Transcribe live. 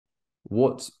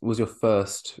What was your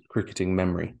first cricketing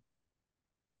memory?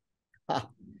 Ah,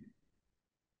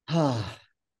 ah,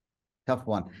 tough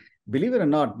one. Believe it or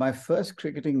not, my first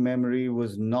cricketing memory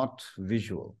was not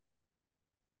visual.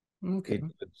 It Okay.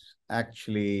 was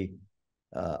actually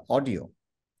audio.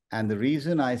 And the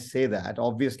reason I say that,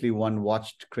 obviously, one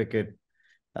watched cricket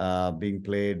being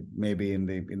played maybe in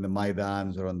the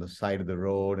Maidans or on the side of the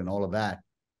road and all of that.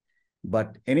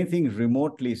 But anything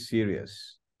remotely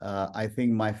serious, I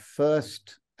think my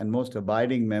first and most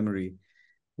abiding memory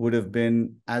would have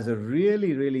been as a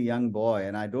really, really young boy,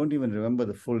 and I don't even remember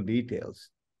the full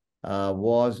details,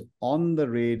 was on the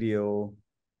radio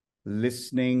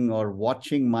listening or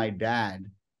watching my dad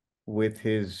with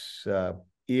his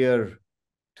ear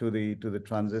to the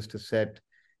transistor set,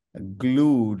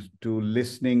 glued to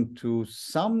listening to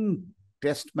some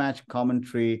test match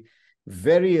commentary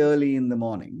very early in the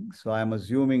morning. So I'm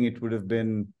assuming it would have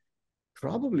been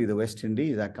probably the West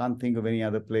Indies. I can't think of any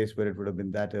other place where it would have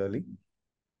been that early.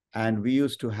 And we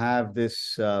used to have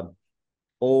this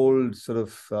old sort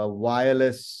of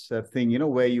wireless thing,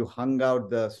 where you strung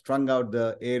out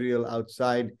the aerial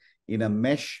outside in a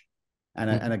mesh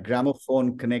and a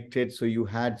gramophone connected. So you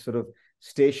had sort of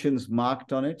stations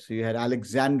marked on it. So you had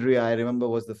Alexandria, I remember,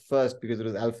 was the first because it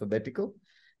was alphabetical.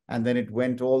 And then it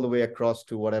went all the way across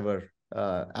to whatever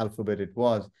alphabet it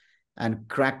was, and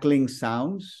crackling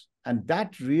sounds. And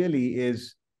that really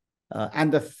is,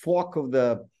 and the fork of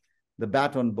the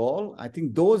bat on ball. I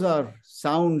think those are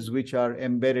sounds which are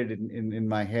embedded in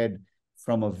my head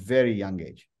from a very young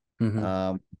age.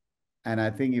 Mm-hmm. And I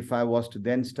think if I was to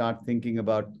then start thinking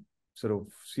about sort of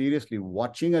seriously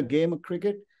watching a game of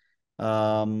cricket,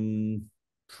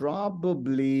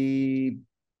 probably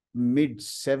mid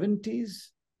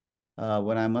 70s,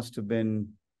 when I must have been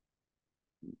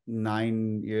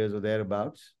 9 years or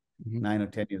thereabouts, Mm-hmm. 9 or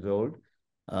 10 years old,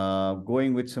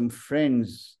 going with some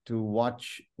friends to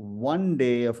watch one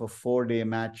day of a 4-day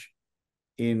match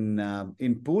in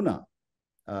Pune,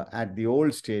 at the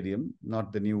old stadium,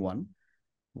 not the new one,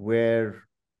 where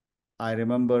I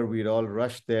remember we'd all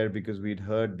rushed there because we'd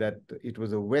heard that it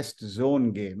was a West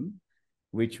Zone game,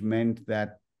 which meant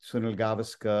that Sunil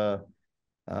Gavaskar,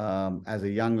 as a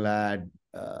young lad,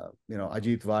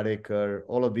 Ajit Wadekar,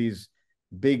 all of these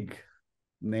big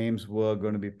names were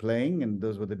going to be playing. And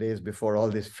those were the days before all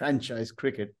this franchise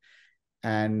cricket.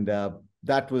 And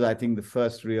that was, I think, the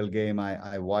first real game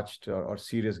I watched, or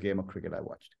serious game of cricket I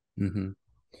watched. Mm-hmm.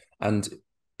 And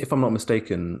if I'm not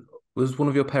mistaken, was one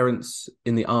of your parents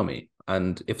in the army?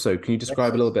 And if so, can you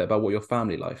describe a little Yes. bit about what your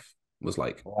family life was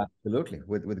like? Oh, absolutely,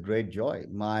 with great joy.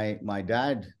 My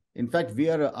dad, in fact, we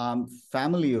are a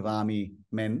family of army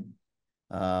men,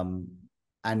 um,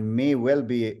 and may well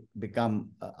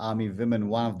become army women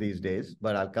one of these days.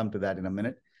 But I'll come to that in a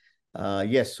minute.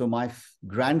 Yes, so my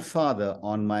grandfather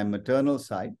on my maternal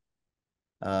side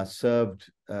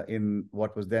served in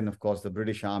what was then, of course, the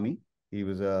British Army. He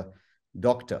was a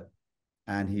doctor,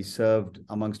 and he served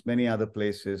amongst many other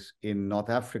places in North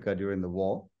Africa during the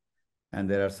war. And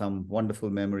there are some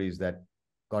wonderful memories that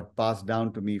got passed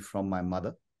down to me from my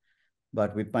mother.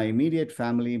 But with my immediate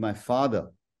family, my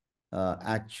father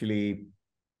actually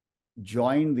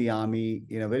joined the army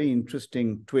in a very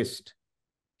interesting twist.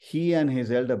 He and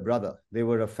his elder brother, they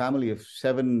were a family of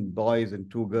 7 boys and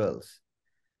 2 girls.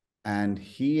 And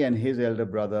he and his elder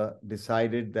brother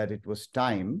decided that it was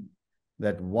time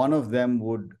that one of them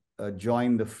would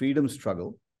join the freedom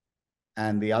struggle,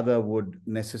 and the other would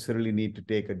necessarily need to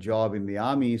take a job in the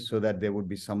army so that there would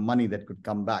be some money that could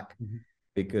come back. Mm-hmm.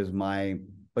 Because my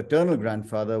paternal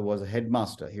grandfather was a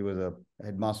headmaster. He was a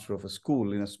headmaster of a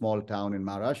school in a small town in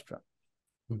Maharashtra.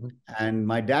 Mm-hmm. And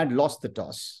my dad lost the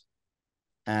toss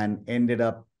and ended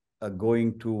up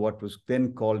going to what was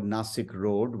then called Nasik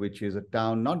Road, which is a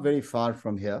town not very far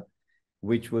from here,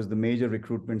 which was the major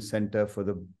recruitment center for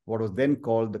what was then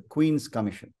called the Queen's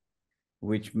Commission,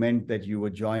 which meant that you were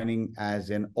joining as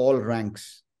an all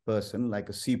ranks person, like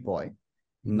a sepoy,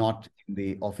 Mm-hmm. not in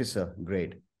the officer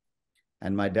grade.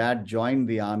 And my dad joined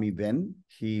the army then.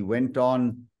 He went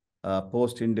on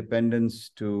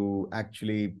post-independence to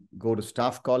actually go to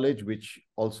staff college, which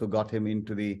also got him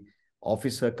into the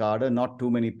officer cadre. Not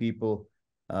too many people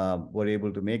were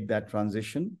able to make that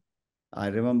transition. I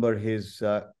remember his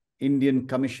Indian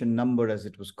commission number, as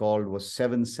it was called, was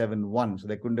 771. So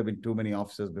there couldn't have been too many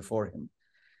officers before him.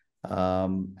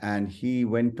 And he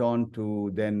went on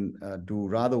to then do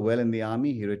rather well in the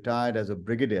army. He retired as a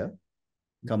brigadier,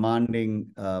 commanding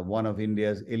one of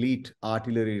India's elite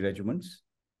artillery regiments.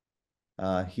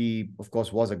 He, of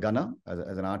course, was a gunner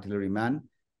as an artillery man,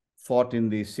 fought in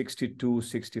the 62,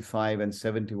 65, and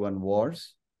 71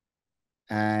 wars.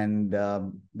 And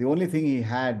the only thing he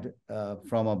had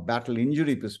from a battle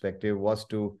injury perspective was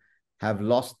to have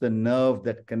lost the nerve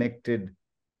that connected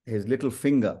his little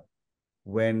finger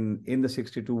when in the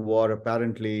 62 war,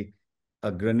 apparently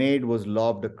a grenade was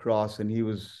lobbed across and he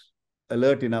was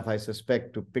alert enough, I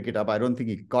suspect, to pick it up. I don't think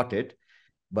he caught it,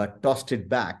 but tossed it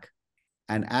back.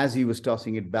 And as he was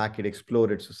tossing it back, it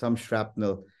exploded. So some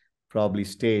shrapnel probably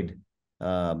stayed,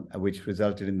 which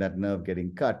resulted in that nerve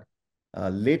getting cut.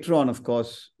 Later on, of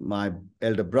course, my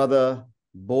elder brother,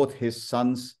 both his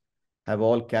sons have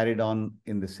all carried on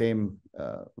in the same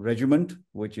regiment,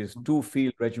 which is 2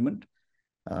 Field Regiment.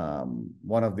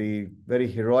 One of the very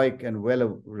heroic and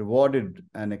well rewarded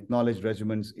and acknowledged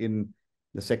regiments in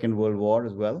the Second World War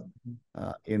as well.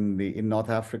 In North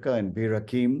Africa, and Bir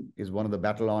Hakeim is one of the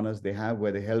battle honors they have,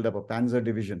 where they held up a Panzer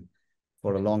division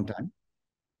for a long time.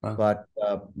 Wow. But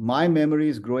my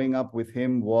memories growing up with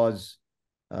him was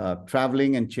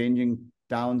traveling and changing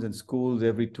towns and schools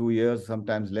every 2 years,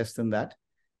 sometimes less than that.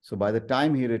 So by the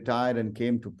time he retired and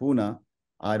came to Pune,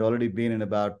 I'd already been in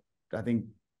about, I think,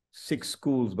 6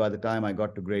 schools by the time I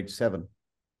got to grade 7.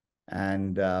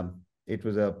 And it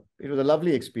was a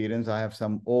lovely experience. I have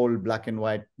some old black and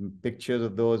white pictures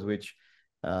of those, which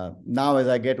now as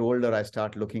I get older, I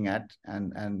start looking at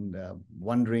and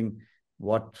wondering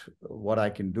what I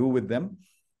can do with them.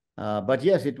 But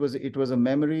yes, it was a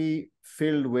memory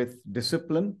filled with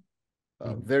discipline,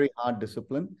 very hard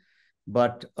discipline,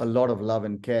 but a lot of love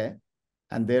and care.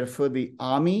 And therefore, the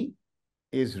army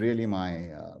is really my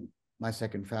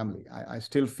second family. I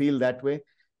still feel that way.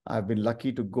 I've been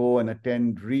lucky to go and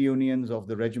attend reunions of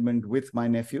the regiment with my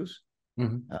nephews.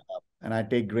 And I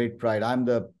take great pride.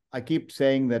 I keep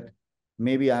saying that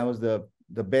maybe I was the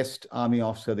best army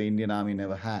officer the Indian Army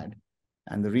never had.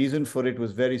 And the reason for it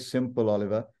was very simple,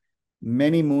 Oliver.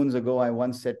 Many moons ago, I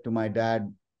once said to my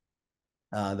dad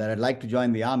that I'd like to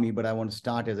join the army, but I want to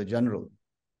start as a general.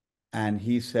 And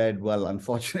he said, well,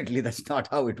 unfortunately, that's not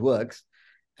how it works.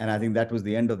 And I think that was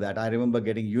the end of that. I remember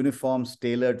getting uniforms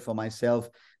tailored for myself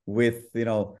with,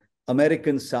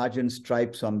 American sergeant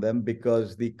stripes on them,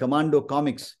 because the Commando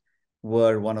comics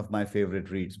were one of my favorite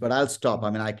reads. But I'll stop.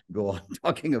 I mean, I can go on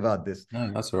talking about this.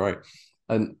 No, that's all right.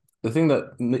 And the thing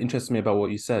that interested me about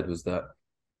what you said was that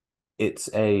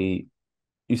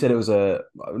you said it was I'm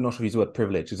not sure if you used the word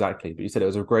privilege exactly, but you said it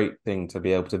was a great thing to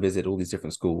be able to visit all these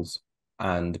different schools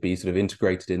and be sort of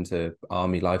integrated into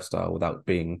army lifestyle without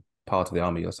being part of the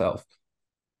army yourself.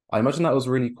 I imagine that was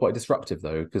really quite disruptive,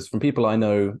 though, because from people I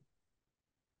know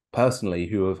personally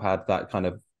who have had that kind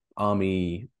of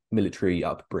army military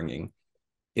upbringing,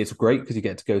 it's great because you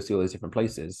get to go see all those different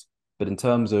places. But in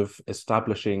terms of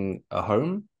establishing a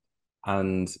home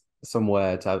and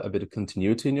somewhere to have a bit of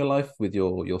continuity in your life with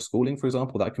your schooling, for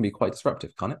example, that can be quite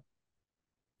disruptive, can't it?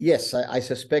 Yes, I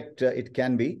suspect it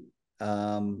can be.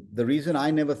 The reason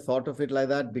I never thought of it like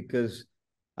that, because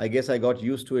I guess I got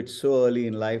used to it so early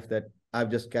in life that I've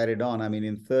just carried on. I mean,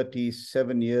 in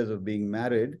 37 years of being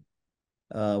married,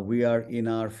 we are in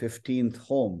our 15th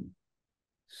home.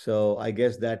 So I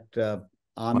guess that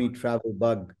army travel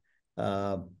bug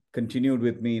continued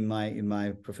with me in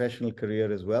my professional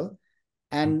career as well.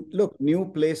 And look, new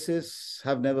places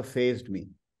have never fazed me.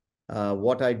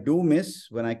 What I do miss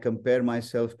when I compare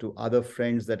myself to other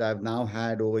friends that I've now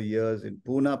had over years in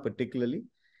Pune particularly,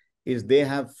 is they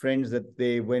have friends that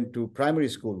they went to primary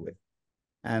school with.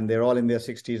 And they're all in their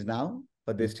 60s now,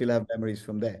 but they still have memories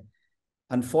from there.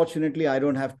 Unfortunately, I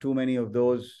don't have too many of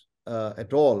those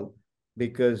at all,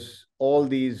 because all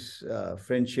these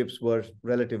friendships were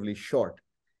relatively short.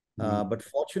 But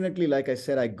fortunately, like I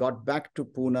said, I got back to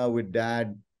Pune with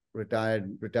dad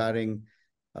retiring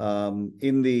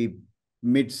in the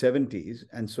mid-70s.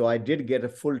 And so I did get a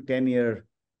full 10-year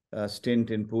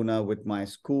stint in Pune with my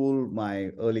school,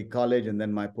 my early college, and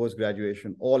then my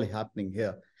post-graduation, all happening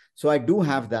here. So I do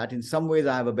have that. In some ways,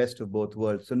 I have a best of both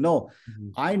worlds. So no,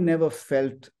 I never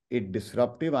felt it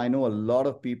disruptive. I know a lot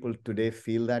of people today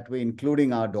feel that way,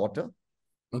 including our daughter.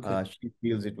 Okay. She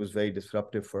feels it was very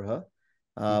disruptive for her.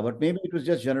 But maybe it was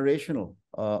just generational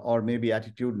or maybe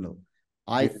attitudinal.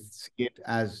 I see it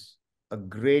as a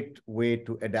great way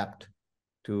to adapt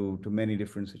to many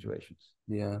different situations.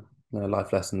 Yeah, no,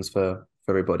 life lessons for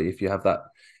everybody. If you have that,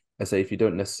 I say, if you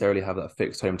don't necessarily have that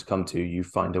fixed home to come to, you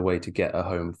find a way to get a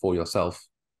home for yourself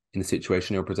in the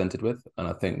situation you're presented with. And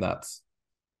I think that's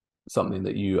something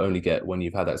that you only get when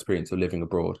you've had that experience of living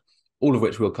abroad, all of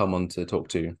which we'll come on to talk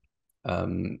to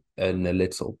in a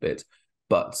little bit.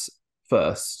 But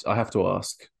first, I have to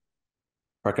ask,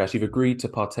 Prakash, you've agreed to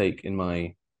partake in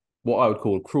what I would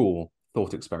call cruel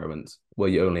thought experiment, where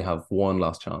you only have one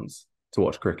last chance to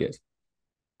watch cricket.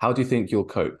 How do you think you'll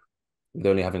cope with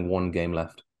only having one game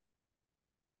left?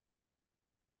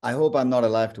 I hope I'm not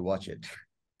alive to watch it.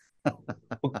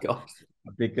 Oh God.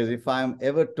 Because if I'm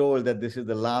ever told that this is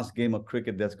the last game of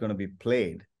cricket that's going to be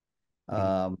played, Mhm.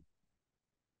 um,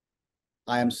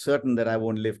 I am certain that I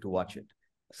won't live to watch it.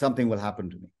 Something will happen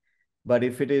to me. But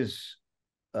if it is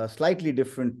a slightly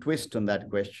different twist on that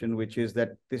question, which is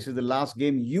that this is the last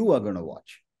game you are going to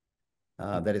watch,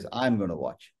 that is, I'm going to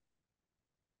watch.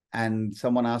 And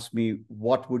someone asked me,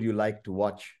 what would you like to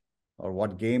watch? Or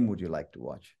what game would you like to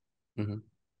watch? Mhm.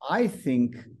 I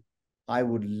think I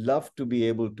would love to be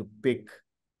able to pick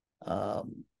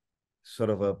sort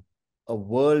of a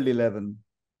World 11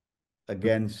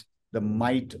 against the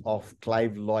might of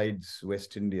Clive Lloyd's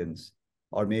West Indians,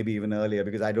 or maybe even earlier,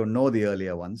 because I don't know the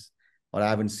earlier ones, or I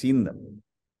haven't seen them,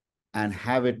 and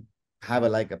have a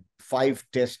like a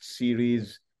 5-test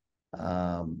series.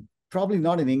 Probably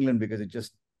not in England because it's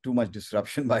just too much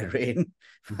disruption by rain.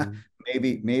 Mhm.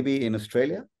 Maybe in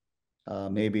Australia,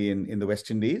 maybe in the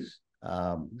West Indies,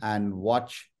 and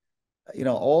watch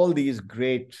all these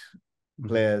great Mhm.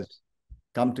 players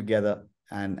come together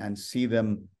and see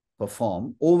them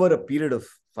perform over a period of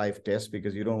 5 tests,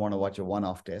 because you don't want to watch a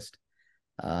one-off test.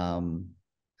 Um,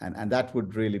 and that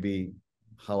would really be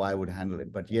how I would handle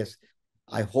it. But yes,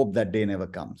 I hope that day never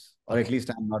comes, or at Okay. least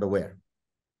I'm not aware.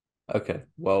 Okay.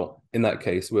 Well, in that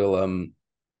case, we'll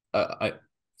I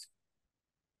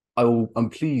I'm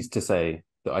pleased to say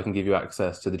that I can give you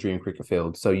access to the Dream Cricket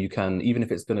Field, so you can, even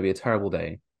if it's going to be a terrible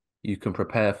day, you can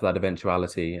prepare for that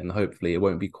eventuality, and hopefully it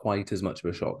won't be quite as much of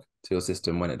a shock to your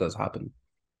system when it does happen.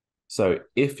 So,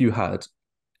 if you had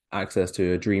access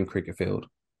to a Dream Cricket Field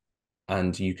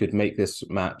and you could make this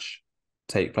match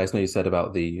take place, I know you said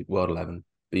about the World 11,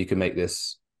 but you could make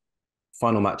this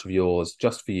final match of yours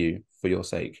just for you, for your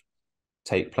sake,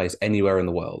 take place anywhere in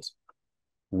the world.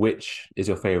 Which is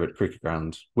your favorite cricket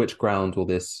ground? Which ground will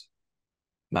this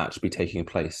match be taking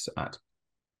place at?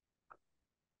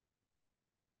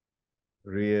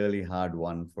 Really hard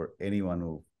one for anyone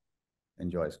who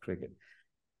enjoys cricket.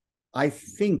 I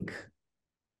think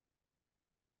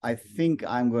I think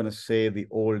I'm going to say the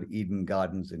old Eden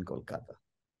Gardens in Kolkata.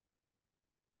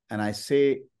 And I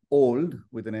say old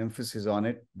with an emphasis on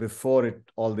it before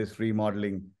all this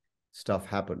remodeling stuff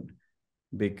happened,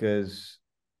 because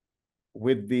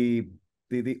with the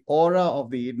aura of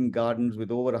the Eden Gardens,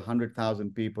 with over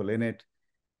 100,000 people in it,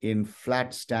 in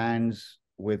flat stands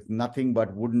with nothing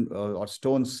but wooden or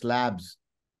stone slabs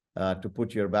to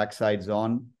put your backsides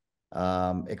on,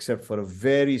 except for a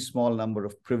very small number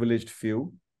of privileged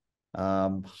few,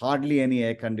 hardly any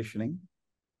air conditioning,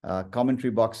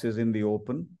 commentary boxes in the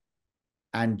open,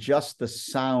 and just the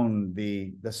sound,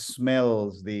 the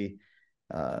smells,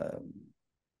 uh,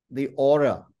 the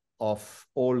aura of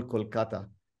old Kolkata,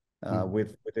 Mm.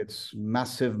 with its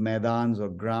massive maidans or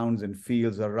grounds and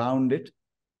fields around it,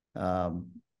 um,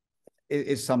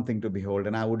 is something to behold.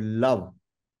 And I would love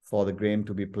for the game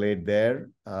to be played there,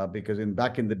 because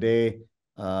back in the day,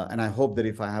 and I hope that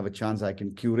if I have a chance, I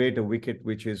can curate a wicket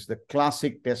which is the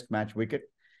classic Test match wicket,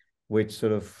 which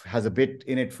sort of has a bit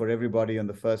in it for everybody on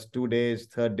the first 2 days,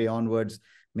 third day onwards,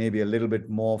 maybe a little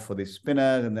bit more for the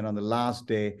spinners. And then on the last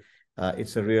day,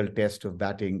 it's a real test of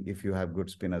batting if you have good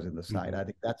spinners in the side. Mhm. I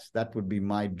think that would be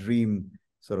my dream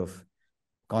sort of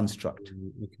construct.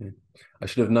 Okay. I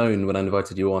should have known when I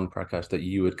invited you on, Prakash, that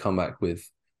you would come back with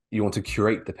you want to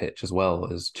curate the pitch as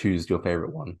well as choose your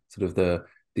favorite one. Sort of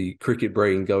the cricket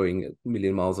brain going a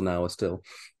million miles an hour still.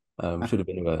 Should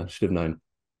have known.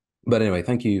 But anyway,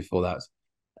 thank you for that.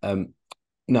 Um,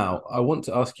 Now I want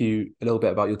to ask you a little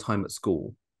bit about your time at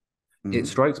school. It Mhm.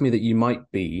 strikes me that you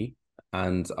might be,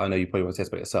 and I know you probably won't say this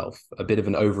about yourself, a bit of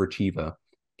an overachiever,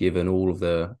 given all of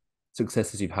the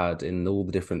successes you've had in all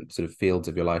the different sort of fields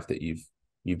of your life that you've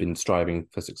been striving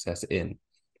for success in.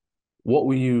 What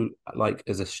were you like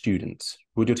as a student?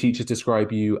 Would your teachers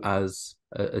describe you as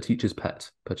a teacher's pet,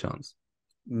 perchance?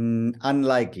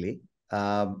 Unlikely.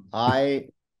 I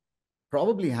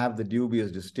probably have the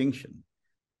dubious distinction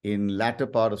in latter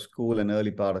part of school and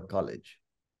early part of college.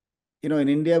 In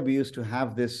India, we used to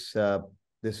have this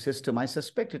system. I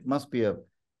suspect it must be a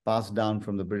passed down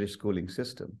from the British schooling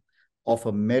system, of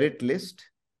a merit list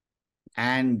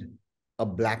and a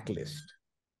blacklist.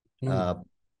 Mm. Uh,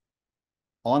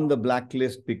 on the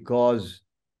blacklist, because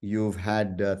you've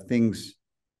had things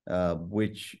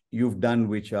which you've done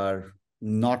which are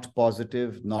not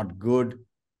positive, not good,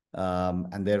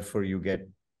 and therefore you get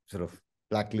sort of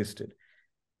blacklisted.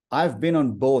 I've been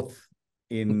on both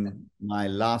in my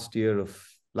last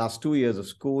 2 years of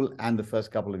school and the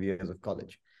first couple of years of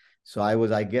college. So I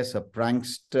was, I guess, a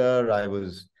prankster. I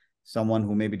was someone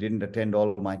who maybe didn't attend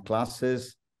all my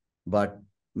classes. but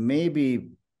maybe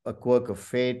a quirk of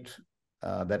fate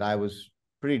that I was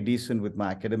pretty decent with my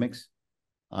academics.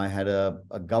 I had a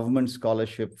government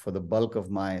scholarship for the bulk of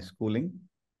my schooling.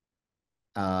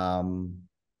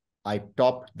 I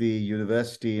topped the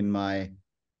university in my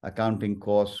accounting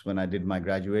course when I did my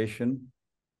graduation,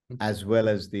 as well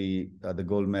as the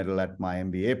gold medal at my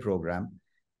MBA program.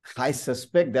 I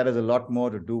suspect that has a lot more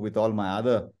to do with all my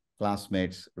other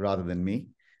classmates rather than me.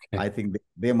 Okay. I think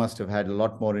they must have had a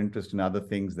lot more interest in other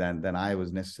things than I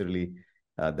was necessarily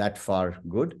that far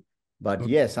good. But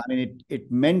yes, I mean,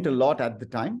 it meant a lot at the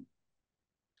time.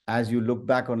 As you look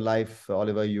back on life,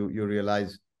 Oliver, you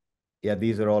realize, yeah,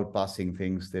 these are all passing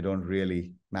things. They don't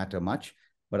really matter much.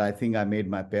 But I think I made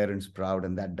my parents proud,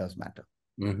 and that does matter.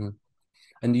 Mm-hmm.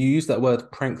 And you use that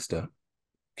word prankster.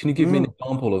 Can you give me an Mm.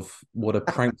 example of what a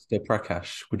prankster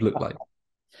Prakash would look like?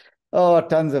 Oh,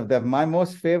 tons of them. My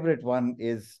most favorite one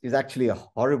is actually a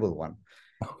horrible one.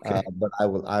 Okay. But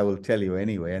I will tell you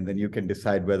anyway, and then you can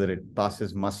decide whether it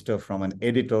passes muster from an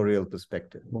editorial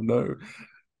perspective. Oh no.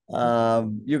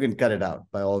 You can cut it out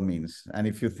by all means. And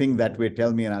if you think that way,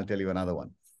 tell me and I'll tell you another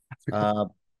one. Okay. Uh,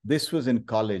 this was in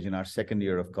college, in our second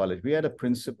year of college. We had a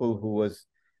principal who was,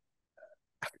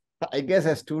 I guess,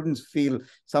 as students feel,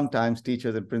 sometimes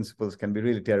teachers and principals can be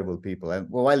really terrible people, and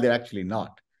while they're actually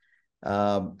not.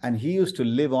 And he used to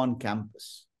live on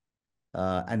campus.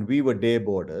 And we were day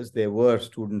boarders. There were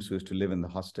students who used to live in the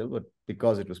hostel, but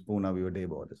because it was Pune, we were day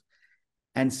boarders.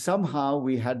 And somehow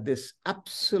we had this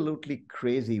absolutely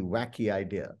crazy, wacky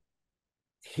idea.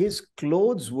 His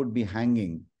clothes would be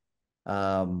hanging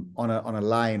on a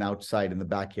line outside in the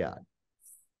backyard.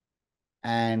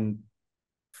 And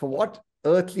for what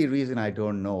earthly reason, I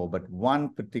don't know, but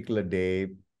one particular day,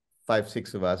 5,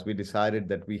 6 of us, we decided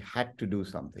that we had to do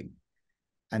something.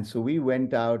 And so we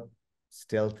went out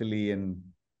stealthily and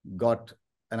got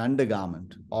an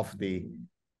undergarment off the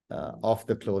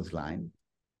clothesline,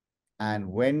 and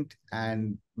went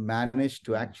and managed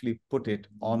to actually put it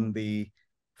on the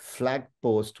flag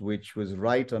post, which was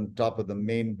right on top of the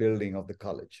main building of the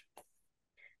college.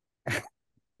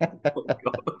 Oh,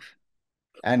 God.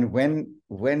 And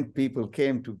when people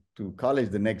came to college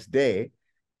the next day,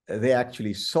 they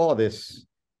actually saw this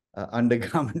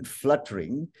undergarment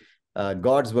fluttering.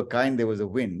 Gods were kind, there was a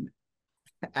wind.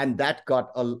 And that got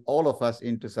all of us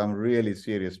into some really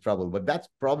serious trouble. But that's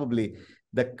probably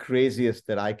the craziest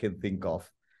that I can think of.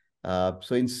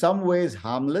 So in some ways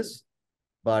harmless,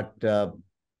 but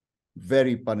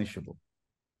very punishable.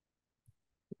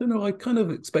 I don't know. I kind of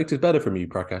expected better from you,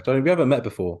 Prakash. I mean, we haven't met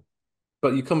before,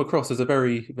 but you come across as a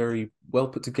very, very well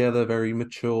put together, very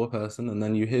mature person. And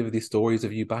then you hear these stories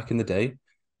of you back in the day.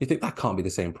 You think that can't be the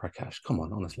same Prakash. Come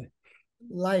on, honestly.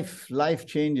 Life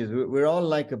changes. We're all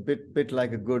like a bit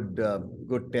like a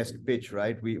good test pitch,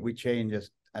 right? We change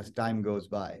as time goes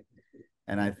by.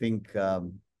 And I think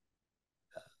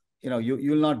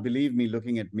you'll not believe me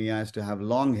looking at me. I used to have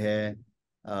long hair.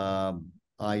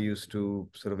 I used to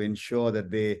sort of ensure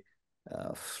that they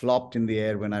flopped in the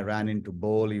air when I ran into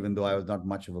bowl, even though I was not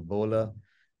much of a bowler.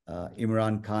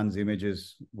 Imran Khan's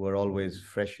images were always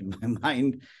fresh in my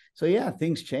mind. So yeah,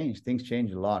 things change. Things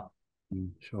change a lot.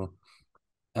 Sure.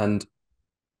 And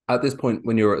at this point,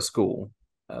 when you were at school,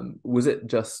 was it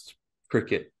just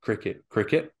cricket, cricket,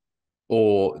 cricket?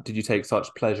 Or did you take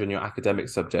such pleasure in your academic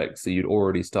subjects that you'd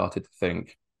already started to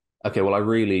think, okay, well, I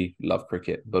really love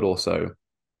cricket, but also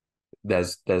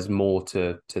there's more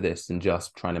to this than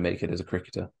just trying to make it as a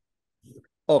cricketer?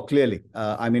 Oh, clearly.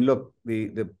 I mean, look,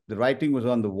 the writing was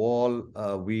on the wall.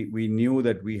 We knew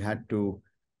that we had to,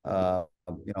 uh,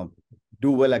 you know,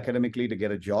 do well academically to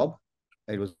get a job.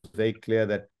 It was very clear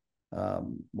that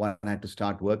one had to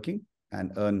start working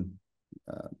and earn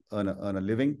a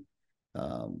living.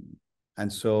 Um,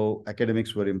 and so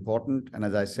academics were important. And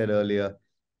as I said earlier,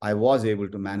 I was able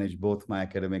to manage both my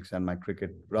academics and my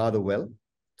cricket rather well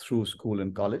through school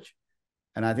and college.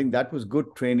 And I think that was good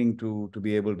training to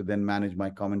be able to then manage my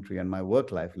commentary and my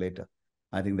work life later.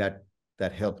 I think that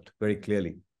helped very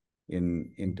clearly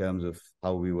in terms of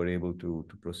how we were able to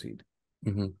proceed.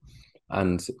 Mm-hmm.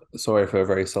 And sorry for a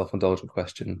very self-indulgent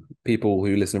question. People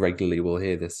who listen regularly will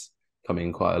hear this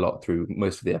coming quite a lot through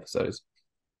most of the episodes.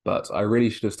 But I really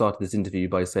should have started this interview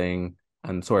by saying,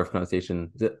 and sorry for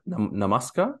pronunciation, is it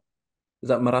namaskar? Is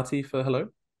that Marathi for hello?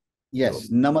 Yes,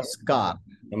 namaskar.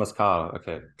 Namaskar.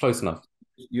 Okay, close enough.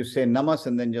 You say namas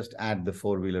and then just add the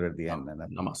four-wheeler at the end.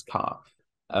 Namaskar.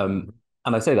 And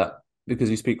I say that because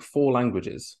you speak 4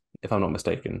 languages, if I'm not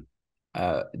mistaken.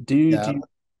 Yeah.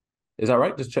 Is that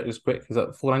right? Just check this quick. Is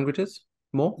that 4 languages?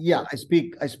 More? Yeah, I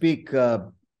speak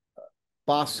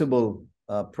passable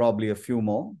probably a few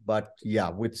more, but yeah,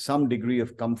 with some degree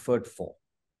of comfort for.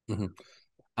 Mm-hmm.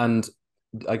 And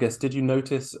I guess, did you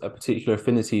notice a particular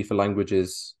affinity for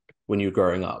languages when you were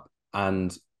growing up?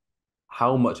 And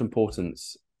how much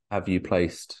importance have you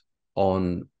placed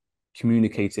on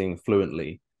communicating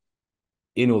fluently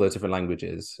in all those different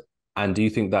languages? And do you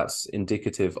think that's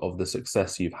indicative of the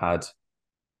success you've had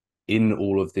in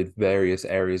all of the various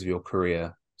areas of your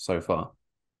career so far?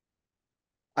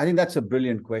 I think that's a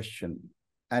brilliant question.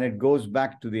 And it goes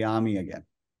back to the army again,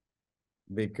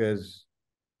 because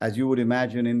as you would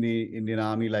imagine, in the Indian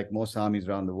Army, like most armies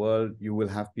around the world, you will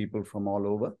have people from all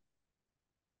over.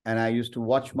 And I used to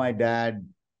watch my dad,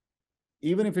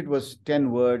 even if it was 10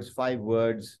 words, 5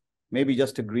 words, maybe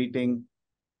just a greeting,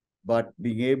 but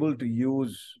being able to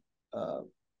use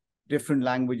different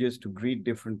languages to greet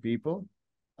different people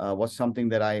was something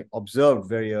that I observed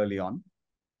very early on.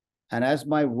 And as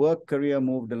my work career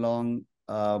moved along,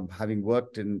 having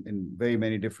worked in very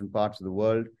many different parts of the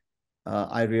world,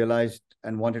 I realized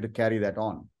and wanted to carry that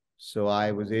on. So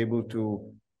I was able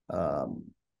to,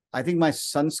 I think my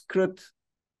Sanskrit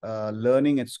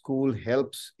learning at school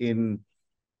helps in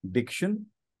diction.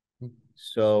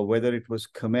 So whether it was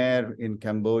Khmer in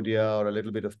Cambodia or a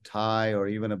little bit of Thai or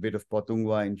even a bit of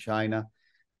Potungwa in China,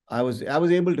 I was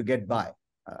able to get by.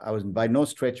 I was by no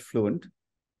stretch fluent,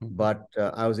 but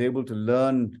I was able to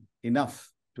learn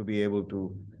enough to be able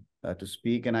to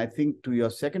speak. And I think to your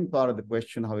second part of the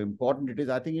question, how important it is,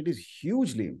 I think it is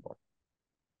hugely important.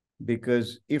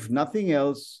 Because if nothing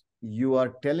else, you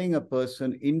are telling a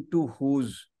person into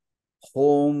whose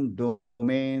home,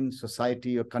 domain,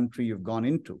 society, or country you've gone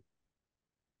into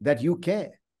that you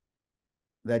care,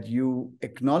 that you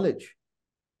acknowledge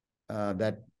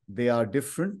that they are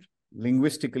different,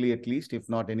 linguistically at least, if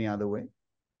not any other way.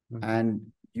 And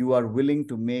you are willing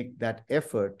to make that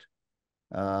effort.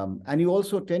 And you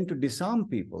also tend to disarm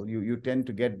people. You tend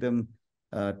to get them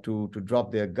to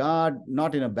drop their guard,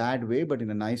 not in a bad way, but in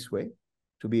a nice way,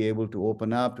 to be able to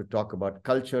open up, to talk about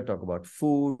culture, talk about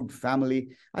food, family.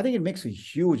 I think it makes a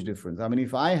huge difference. I mean,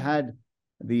 if I had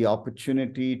the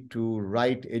opportunity to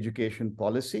write education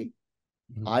policy,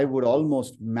 I would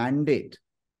almost mandate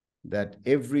that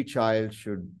every child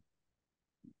should,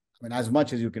 I mean, as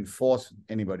much as you can force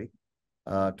anybody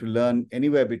to learn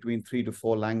anywhere between 3 to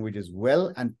 4 languages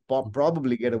well, and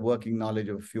probably get a working knowledge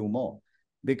of a few more,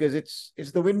 because it's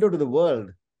the window to the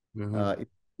world if you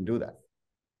can do that.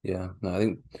 Yeah, no, I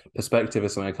think perspective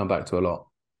is something I come back to a lot.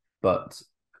 But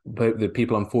the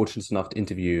people I'm fortunate enough to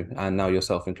interview, and now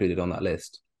yourself included on that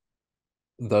list,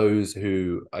 those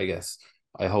who I guess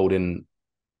I hold in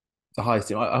the highest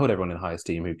esteem, I hold everyone in high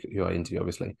esteem who I interview,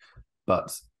 obviously.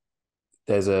 But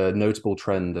there's a notable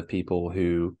trend of people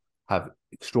who have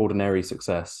extraordinary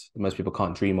success that most people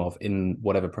can't dream of in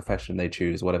whatever profession they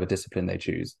choose, whatever discipline they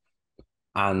choose.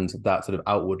 And that sort of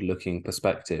outward looking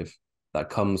perspective that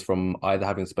comes from either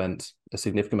having spent a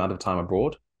significant amount of time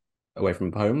abroad, away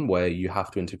from home, where you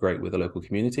have to integrate with a local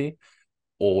community,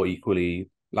 or equally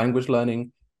language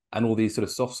learning and all these sort of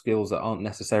soft skills that aren't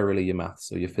necessarily your maths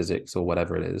or your physics or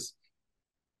whatever it is,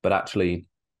 but actually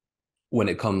when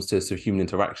it comes to sort of human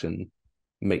interaction,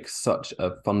 makes such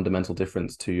a fundamental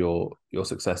difference to your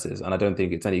successes. And I don't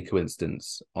think it's any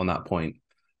coincidence on that point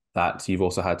that you've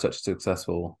also had such a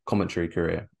successful commentary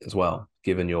career as well,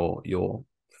 given your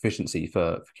proficiency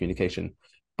for communication.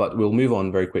 But we'll move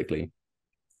on very quickly.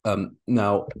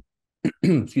 Now,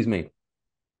 excuse me,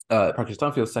 Prakash,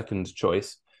 time for your second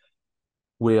choice.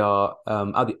 We are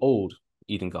at the old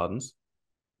Eden Gardens,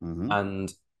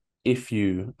 and if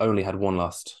you only had one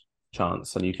last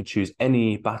chance and you could choose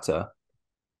any batter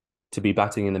to be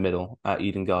batting in the middle at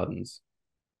Eden Gardens,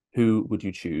 who would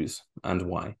you choose and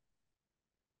why?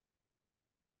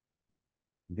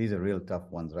 These are real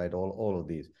tough ones, right? All of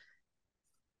these.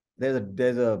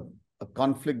 There's a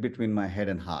conflict between my head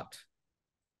and heart.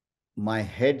 My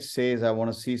head says I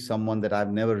want to see someone that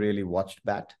I've never really watched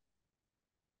bat.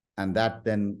 And that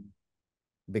then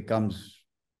becomes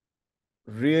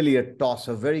really a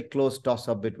very close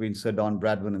toss-up between Sir Don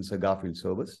Bradman and Sir Garfield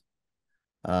Sobers.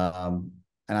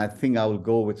 And I think I will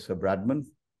go with Sir Bradman,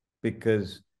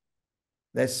 because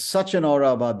there's such an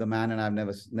aura about the man, and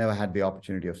I've never had the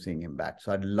opportunity of seeing him bat.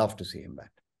 So I'd love to see him bat.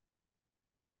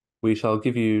 We shall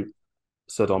give you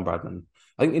Sir Don Bradman.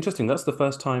 I think interesting, that's the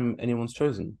first time anyone's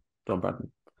chosen Don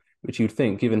Bradman, which you'd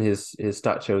think, given his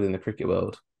stature within the cricket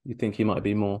world, you'd think he might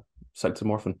be more selected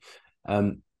more often.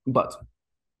 But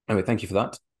anyway, thank you for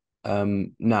that.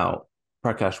 Now,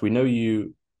 Prakash, we know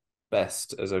you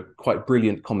best as a quite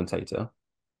brilliant commentator,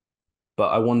 but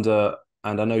I wonder,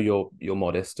 and I know you're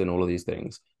modest and all of these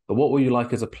things, but what were you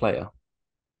like as a player?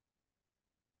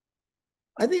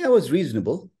 I think I was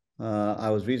reasonable.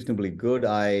 I was reasonably good.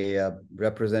 I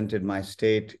represented my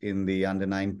state in the under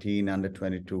 19, under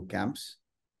 22 camps,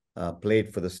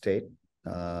 played for the state.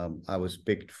 I was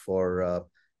picked for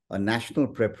a national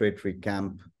preparatory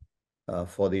camp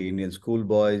for the Indian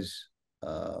schoolboys,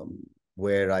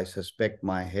 where I suspect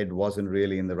my head wasn't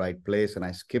really in the right place, and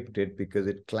I skipped it because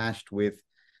it clashed with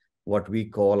what we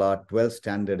call our 12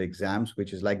 standard exams,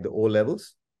 which is like the O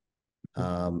levels.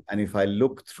 And if I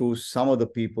look through some of the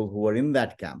people who were in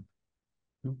that camp,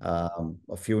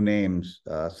 a few names,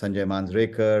 Sanjay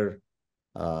Manjrekar,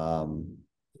 Kiran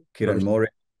Ravi, More,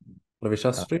 Ravi uh,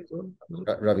 Shastri?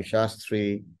 Ravi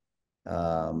Shastri,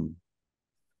 Navjot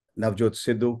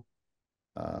Sidhu,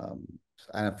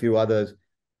 and a few others.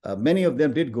 Many of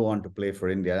them did go on to play for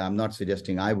India. I'm not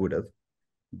suggesting I would have,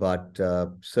 but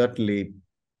certainly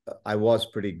I was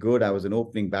pretty good. I was an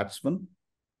opening batsman.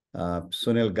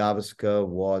 Sunil Gavaskar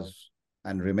was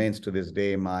and remains to this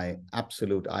day my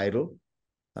absolute idol.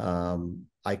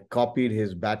 I copied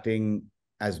his batting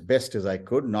as best as I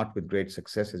could, not with great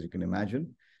success, as you can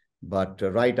imagine, but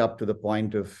right up to the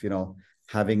point of,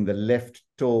 having the left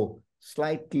toe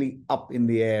slightly up in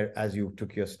the air as you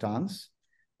took your stance,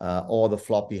 or the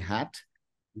floppy hat,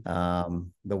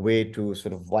 the way to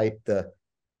sort of wipe the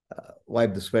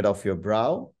sweat off your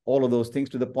brow, all of those things,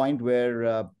 to the point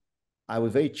where I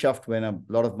was very chuffed when a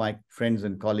lot of my friends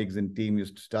and colleagues in team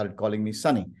started calling me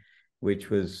Sonny, which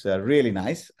was really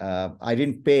nice. I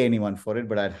didn't pay anyone for it,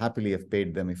 but I'd happily have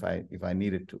paid them if I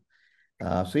needed to.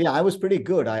 So yeah, I was pretty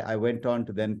good. I went on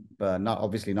to then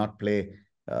not play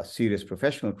serious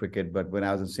professional cricket, but when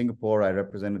I was in Singapore, I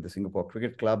represented the Singapore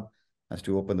Cricket Club as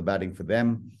to open the batting for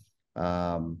them.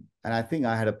 And I think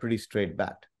I had a pretty straight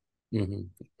bat.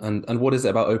 Mm-hmm. And what is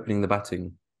it about opening the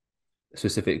batting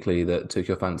specifically that took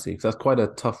your fancy? Because that's quite a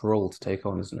tough role to take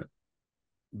on, isn't it?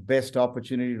 Best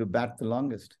opportunity to bat the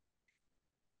longest.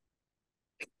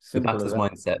 The Simple as batter's that.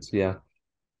 mindset, yeah.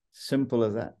 Simple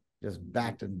as that. Just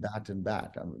bat and bat and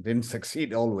bat. I didn't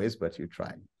succeed always, but you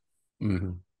tried.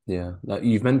 Mm-hmm. Yeah. Now,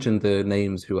 you've mentioned the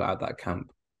names who were at that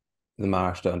camp, the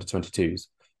Maharashtra under 22s,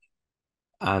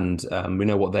 and we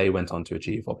know what they went on to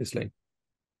achieve, obviously.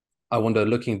 I wonder,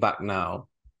 looking back now,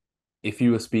 if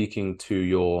you were speaking to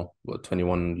your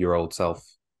 21-year-old self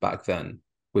back then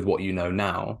with what you know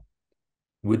now,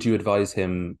 would you advise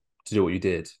him to do what you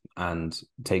did and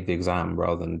take the exam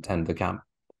rather than attend the camp?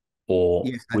 Or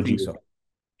Yes, I would think you so.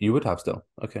 you would have still?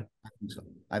 Okay. I think so.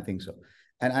 I think so.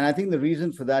 And I think the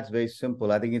reason for that is very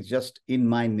simple. I think it's just in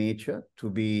my nature to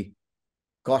be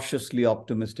cautiously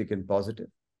optimistic and positive.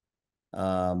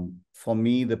 For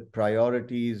me, the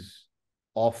priorities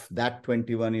of that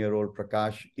 21-year-old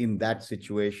Prakash in that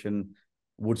situation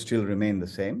would still remain the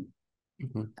same.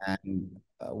 Mm-hmm. And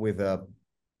with a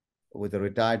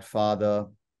retired father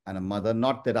and a mother,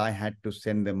 not that I had to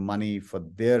send them money for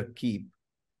their keep,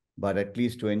 but at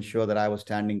least to ensure that I was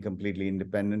standing completely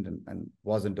independent and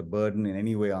wasn't a burden in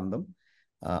any way on them.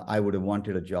 I would have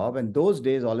wanted a job. And those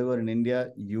days, Oliver, in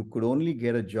India, you could only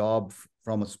get a job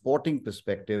from a sporting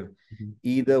perspective, Mm-hmm.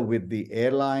 either with the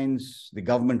airlines, the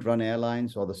government-run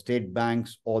airlines, or the state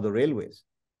banks, or the railways.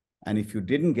 And if you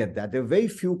didn't get that, there were very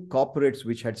few corporates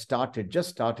which had just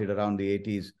started around the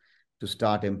 80s to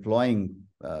start employing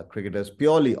cricketers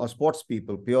purely, or sports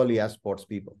people, purely as sports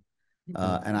people.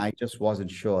 And I just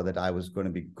wasn't sure that I was going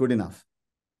to be good enough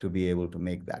to be able to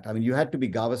make that. I mean, you had to be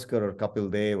Gavaskar or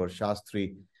Kapil Dev or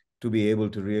Shastri to be able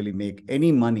to really make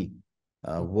any money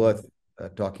worth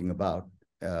talking about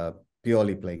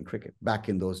purely playing cricket back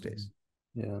in those days.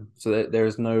 Yeah. So there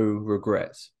is no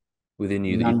regret within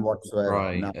you that you None whatsoever.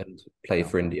 try No, and play no,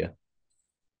 for India.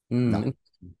 no,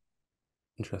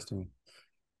 Interesting.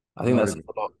 I think not that's really.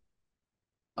 a lot.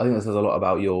 I think that says a lot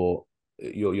about your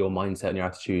mindset and your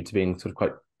attitude to being sort of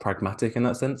quite pragmatic in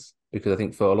that sense. Because I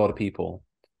think for a lot of people,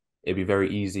 it'd be very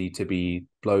easy to be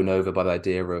blown over by the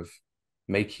idea of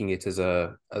making it as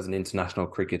an international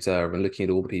cricketer and looking at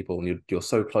all the people, and you're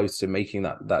so close to making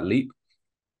that leap.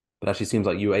 But actually seems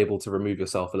like you were able to remove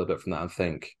yourself a little bit from that and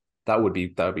think that would be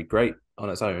great on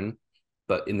its own,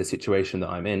 but in the situation that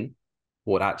I'm in,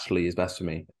 what actually is best for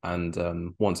me?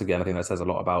 And once again, I think that says a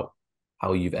lot about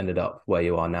how you've ended up where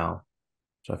you are now,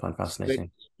 which I find fascinating.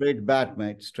 Straight bat,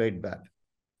 mate. Straight bat.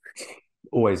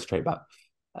 Always straight back.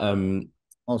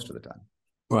 Most of the time.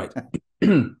 Right.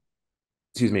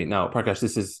 Excuse me. Now, Prakash,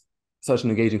 this is such an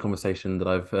engaging conversation that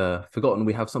I've forgotten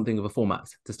we have something of a format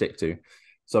to stick to.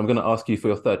 So I'm going to ask you for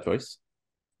your third choice.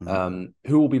 Who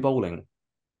will be bowling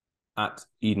at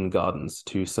Eden Gardens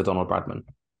to Sir Donald Bradman?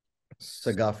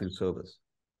 Sir Garfield Sobers.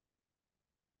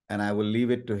 And I will leave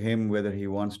it to him whether he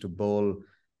wants to bowl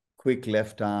quick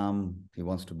left arm. He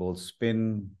wants to bowl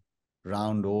spin,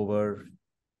 round over,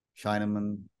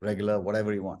 Chinaman, regular,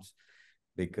 whatever he wants,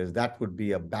 because that would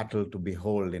be a battle to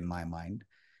behold in my mind,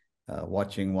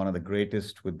 watching one of the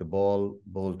greatest with the ball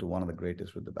bowl to one of the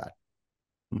greatest with the bat.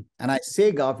 And I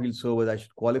say Garfield Sobers, I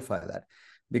should qualify that,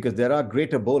 because there are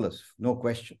greater bowlers, no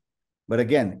question. But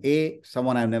again, A,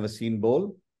 someone I've never seen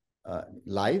bowl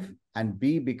live, and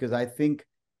B, because I think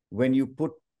when you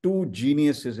put two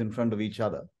geniuses in front of each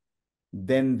other,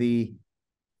 then the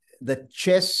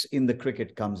chess in the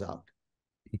cricket comes out.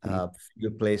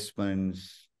 Field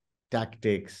placements,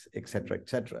 tactics, etc.,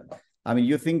 etc. I mean,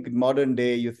 you think modern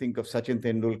day, you think of Sachin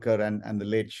Tendulkar and the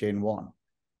late Shane Warne,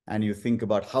 and you think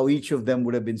about how each of them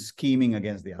would have been scheming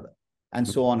against the other, and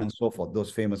so on and so forth.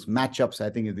 Those famous matchups, I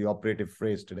think, is the operative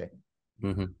phrase today.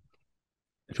 Mm-hmm.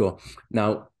 Sure.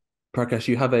 Now, Prakash,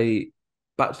 you have a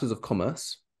Bachelor's of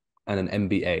Commerce and an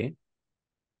MBA.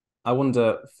 I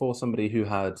wonder, for somebody who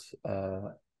had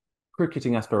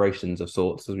cricketing aspirations of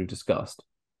sorts, as we've discussed,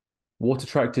 what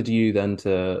attracted you then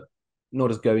to not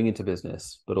just going into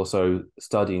business, but also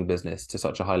studying business to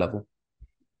such a high level?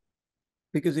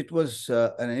 Because it was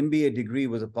an MBA degree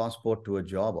was a passport to a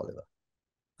job,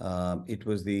 Oliver. It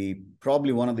was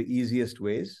probably one of the easiest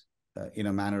ways, in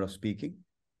a manner of speaking,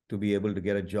 to be able to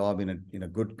get a job in a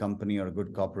good company or a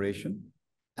good corporation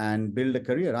and build a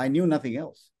career. I knew nothing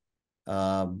else.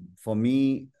 For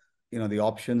me, the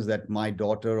options that my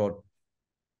daughter or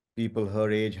people her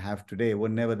age have today were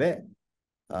never there.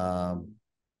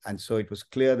 And so it was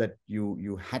clear that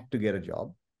you had to get a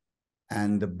job.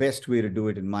 And the best way to do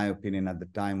it, in my opinion, at the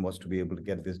time was to be able to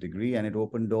get this degree. And it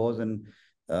opened doors, and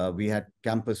we had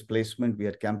campus placement, we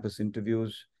had campus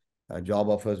interviews, job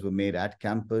offers were made at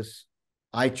campus.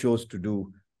 I chose to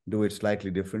do it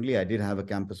slightly differently. I did have a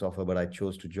campus offer, but I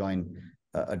chose to join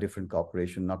a different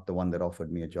corporation, not the one that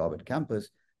offered me a job at campus.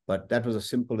 But that was a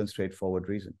simple and straightforward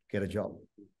reason: get a job.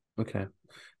 Okay.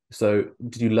 So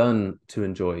did you learn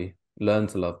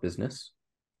to love business?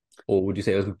 Or would you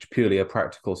say it was purely a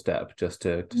practical step just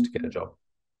to get a job?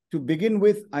 To begin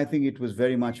with, I think it was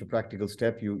very much a practical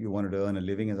step. You wanted to earn a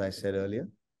living, as I said earlier.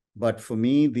 But for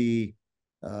me, the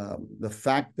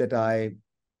fact that I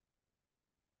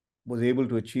was able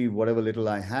to achieve whatever little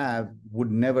I have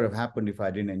would never have happened if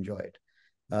I didn't enjoy it.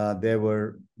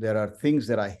 There are things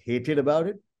that I hated about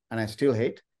it, and I still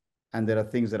hate, and there are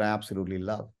things that I absolutely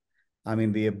love. I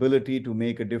mean, the ability to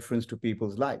make a difference to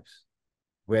people's lives,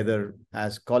 whether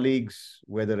as colleagues,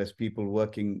 whether as people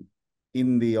working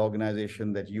in the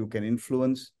organization that you can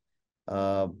influence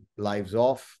lives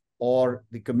of, or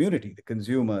the community, the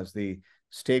consumers, the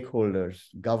stakeholders,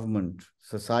 government,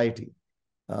 society.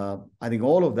 I think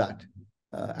all of that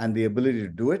and the ability to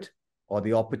do it, or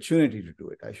the opportunity to do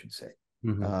it, I should say,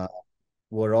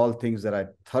 were all things that I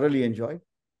thoroughly enjoyed,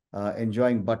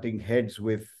 enjoying butting heads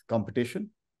with competition.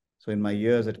 So in my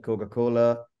years at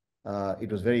Coca-Cola,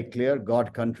 it was very clear: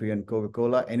 God, country, and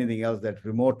Coca-Cola. Anything else that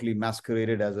remotely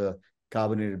masqueraded as a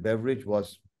carbonated beverage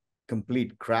was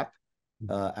complete crap,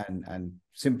 and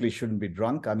simply shouldn't be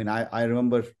drunk. I mean, I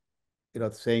remember,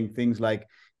 saying things like,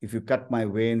 if you cut my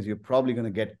veins, you're probably going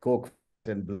to get Coke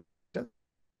and blood.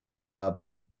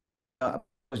 It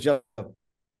was just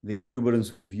the exuberance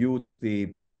of youth,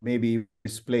 the maybe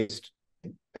misplaced.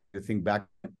 You think back,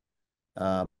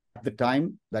 at the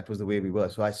time, that was the way we were.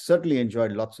 So I certainly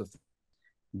enjoyed lots of things.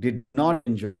 Did not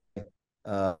enjoy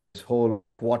this whole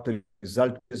quarterly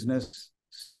result business.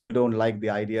 Still don't like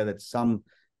the idea that some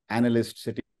analyst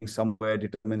sitting somewhere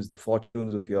determines the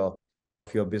fortunes of your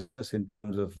business in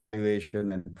terms of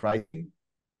valuation and pricing.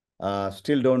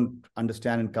 Still don't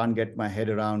understand and can't get my head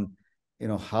around,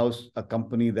 how a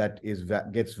company that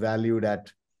gets valued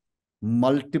at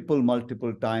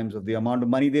multiple times of the amount of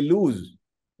money they lose,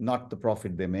 not the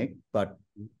profit they make, but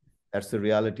that's the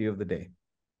reality of the day.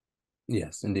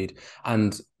 Yes, indeed.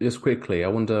 And just quickly, I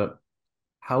wonder,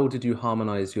 how did you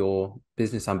harmonize your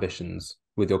business ambitions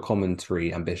with your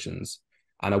commentary ambitions?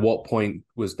 And at what point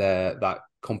was there that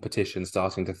competition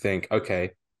starting to think,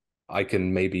 okay, I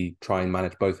can maybe try and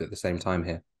manage both at the same time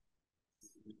here?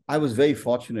 I was very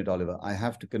fortunate, Oliver. I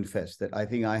have to confess that I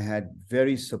think I had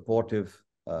very supportive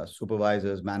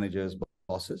supervisors, managers,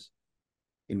 bosses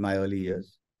in my early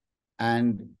years.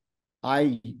 And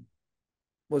I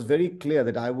was very clear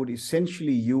that I would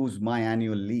essentially use my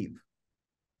annual leave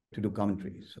to do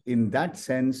commentary. So in that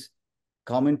sense,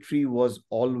 commentary was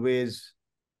always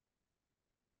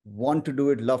want to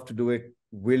do it, love to do it,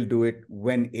 will do it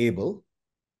when able.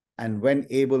 And when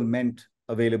able meant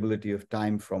availability of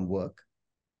time from work.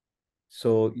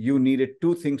 So you needed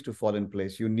two things to fall in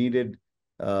place. You needed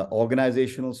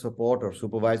organizational support or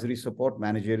supervisory support,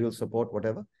 managerial support,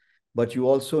 whatever. but you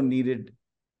also needed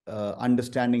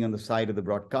understanding on the side of the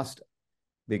broadcaster.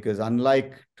 Because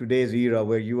unlike today's era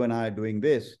where you and I are doing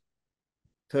this,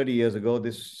 30 years ago,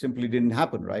 this simply didn't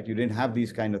happen, right? You didn't have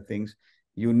these kind of things.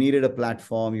 You needed a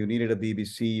platform, you needed a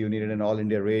BBC, you needed an All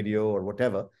India Radio or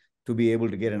whatever to be able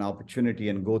to get an opportunity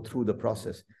and go through the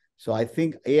process. So I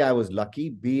think A, I was lucky.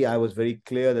 B, I was very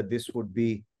clear that this would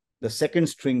be the second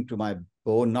string to my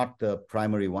bow, not the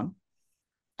primary one.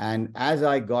 And as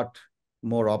I got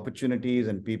more opportunities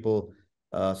and people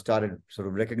started sort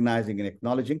of recognizing and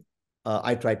acknowledging,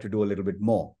 I tried to do a little bit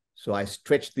more. So I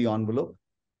stretched the envelope.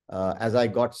 As I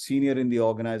got senior in the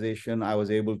organization, I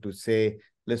was able to say,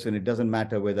 listen, it doesn't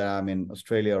matter whether I'm in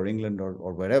Australia or England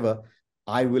or wherever,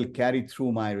 I will carry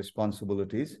through my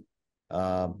responsibilities,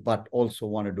 but also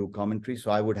want to do commentary.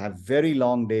 So I would have very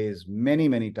long days, many,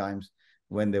 many times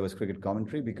when there was cricket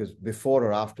commentary, because before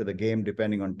or after the game,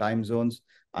 depending on time zones,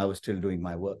 I was still doing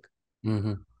my work.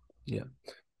 Mm-hmm. Yeah.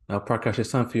 Now, Prakash,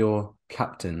 it's time for your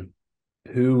captain.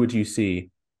 Who would you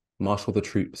see marshal the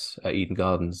troops at Eden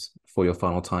Gardens for your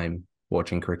final time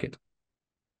watching cricket?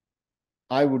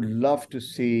 I would love to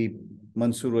see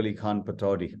Mansoor Ali Khan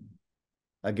Pataudi.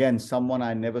 Again, someone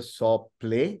I never saw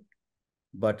play,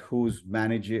 but whose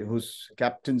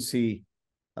captaincy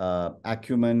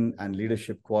acumen and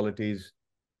leadership qualities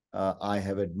I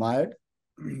have admired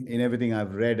in everything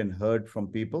I've read and heard from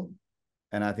people.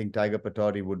 And I think Tiger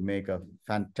Pataudi would make a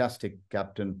fantastic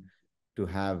captain to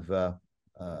have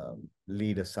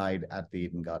lead a side at the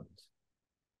Eden Gardens.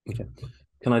 Okay.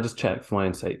 Can I just check for my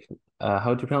own sake?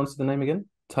 How do you pronounce the name again?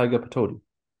 Tiger Pataudi.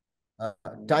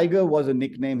 Tiger was a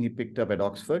nickname he picked up at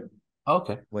Oxford.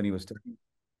 Okay. When he was studying.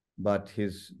 But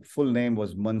his full name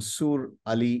was Mansoor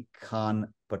Ali Khan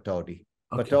Pataudi.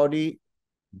 Okay. Pataudi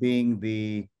being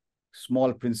the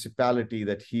small principality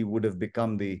that he would have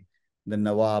become the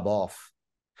Nawab of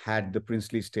had the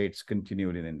princely states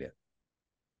continued in India.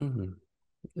 Mm-hmm.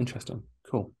 Interesting.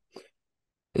 Cool.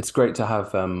 It's great to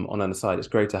have, on an aside, it's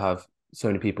great to have so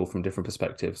many people from different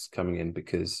perspectives coming in,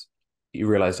 because you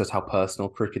realize just how personal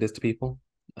cricket is to people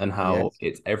and how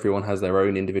everyone has their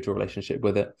own individual relationship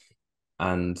with it.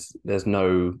 And there's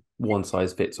no one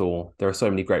size fits all. There are so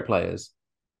many great players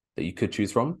that you could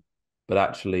choose from, but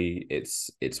actually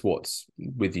it's what's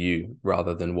with you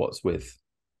rather than what's with,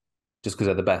 just because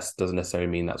they're the best doesn't necessarily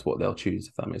mean that's what they'll choose,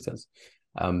 if that makes sense.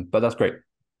 But that's great.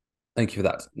 Thank you for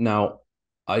that. Now,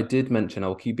 I did mention,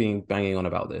 I'll keep banging on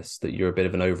about this, that you're a bit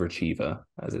of an overachiever,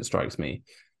 as it strikes me.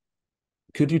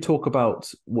 Could you talk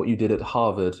about what you did at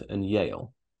Harvard and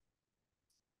Yale?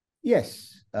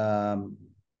 Yes.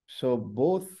 So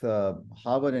both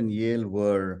Harvard and Yale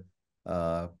were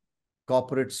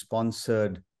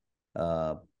corporate-sponsored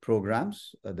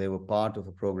programs. They were part of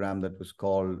a program that was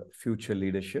called Future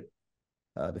Leadership,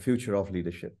 the Future of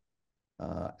Leadership.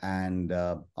 And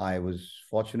I was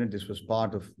fortunate. This was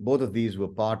both of these were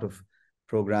part of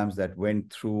programs that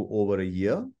went through over a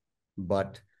year,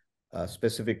 but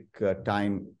specific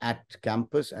time at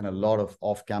campus and a lot of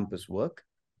off-campus work.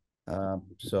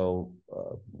 So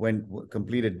when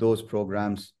completed those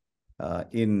programs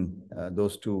in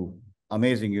those two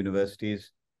amazing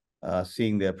universities,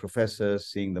 seeing their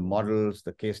professors, seeing the models,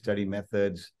 the case study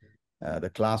methods,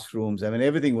 the classrooms. I mean,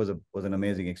 everything was an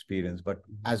amazing experience. But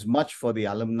as much for the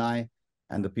alumni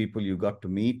and the people you got to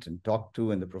meet and talk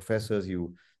to, and the professors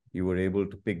you were able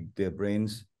to pick their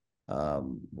brains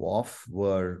off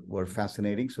were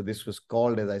fascinating. So this was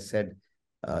called, as I said,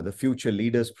 the Future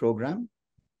Leaders Program,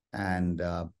 and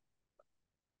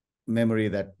memory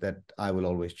that I will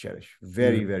always cherish.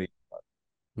 Very, very.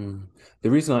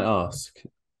 The reason I ask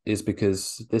is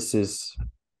because this is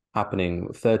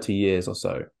happening 30 years or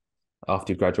so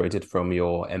after you graduated from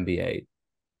your MBA.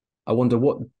 I wonder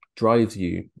what drives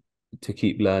you to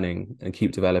keep learning and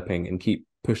keep developing and keep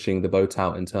pushing the boat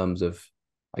out in terms of,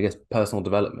 I guess, personal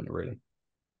development, really.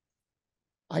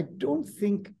 I don't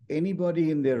think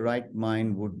anybody in their right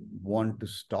mind would want to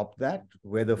stop that,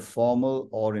 whether formal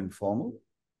or informal.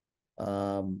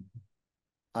 I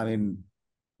mean,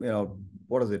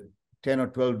 what is it? 10 or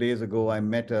 12 days ago, I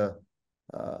met a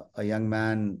young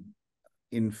man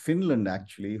in Finland,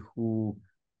 actually, who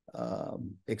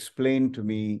explained to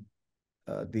me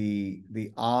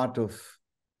the art of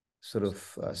sort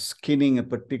of skinning a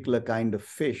particular kind of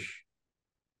fish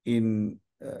in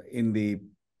the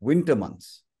winter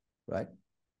months, right?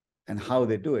 And how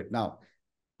they do it. Now,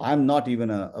 I'm not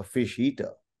even a fish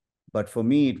eater, but for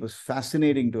me, it was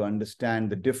fascinating to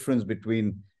understand the difference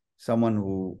between someone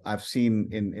who I've seen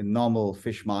in normal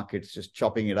fish markets, just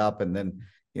chopping it up and then,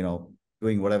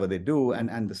 doing whatever they do,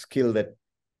 and the skill that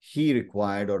he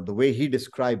required, or the way he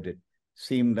described it,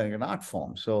 seemed like an art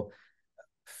form. So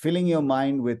filling your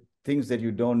mind with things that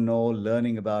you don't know,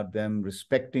 learning about them,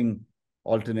 respecting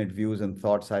alternate views and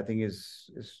thoughts, I think is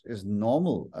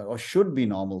normal, or should be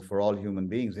normal for all human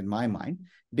beings, in my mind.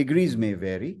 Degrees may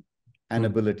vary and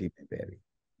ability may vary.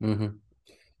 Mm-hmm.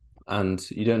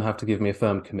 And you don't have to give me a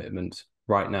firm commitment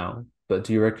right now, but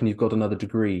do you reckon you've got another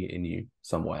degree in you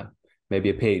somewhere? Maybe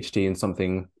a PhD in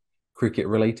something cricket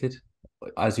related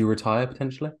as you retire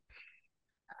potentially?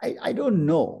 I don't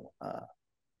know.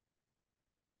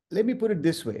 Let me put it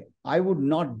this way. I would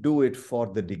not do it for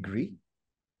the degree.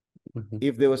 Mm-hmm.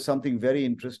 If there was something very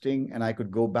interesting and I could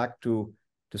go back to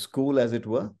school, as it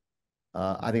were,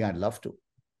 I think I'd love to.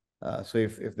 So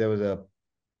if there was a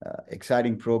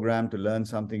exciting program to learn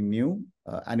something new,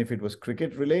 and if it was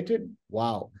cricket related,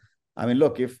 wow. I mean,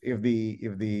 look, if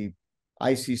the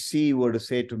ICC were to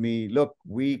say to me, look,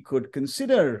 we could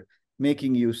consider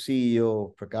making you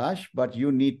CEO, Prakash, but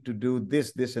you need to do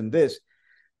this, this, and this,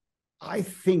 I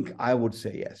think I would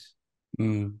say yes.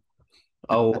 Mm.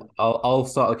 I'll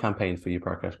start a campaign for you,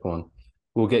 Prakash. Come on.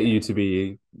 We'll get you to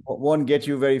be. Won't get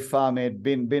you very far, mate.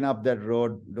 Been up that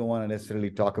road. Don't want to necessarily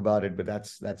talk about it, but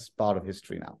that's part of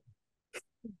history now.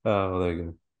 Oh, there you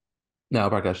go. Now,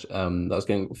 Prakash, that was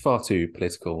getting far too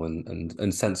political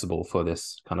and sensible for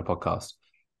this kind of podcast.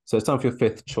 So it's time for your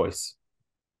fifth choice.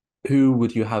 Who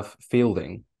would you have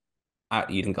fielding at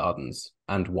Eden Gardens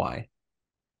and why?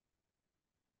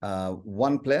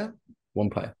 One player, One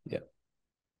player, yeah.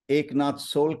 Eknath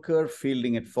Solkar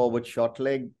fielding at forward short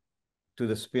leg to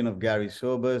the spin of Gary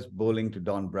Sobers, bowling to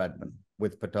Don Bradman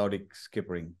with Pataudik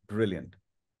skippering. Brilliant.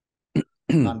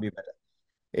 Can't be better.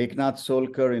 Eknath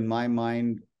Solkar, in my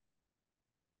mind,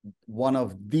 one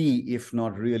of the, if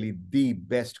not really the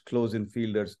best close-in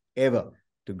fielders ever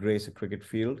to grace a cricket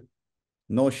field.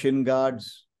 No shin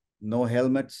guards, no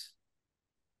helmets.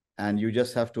 And you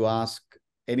just have to ask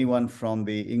anyone from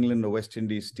the England or West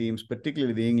Indies teams,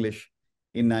 particularly the English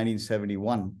in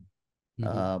 1971,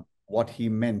 what he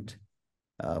meant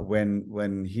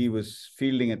when he was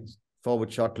fielding at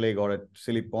forward short leg or at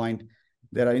silly point.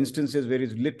 There are instances where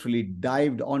he's literally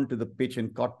dived onto the pitch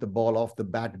and caught the ball off the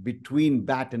bat, between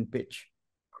bat and pitch.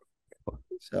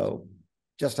 So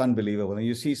just unbelievable. And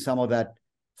you see some of that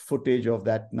footage of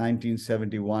that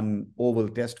 1971 Oval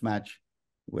Test match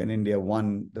when India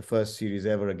won the first series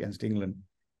ever against England,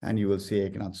 and you will see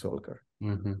Eknath Solkar.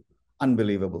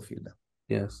 Unbelievable fielder.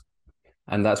 Yes.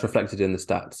 And that's reflected in the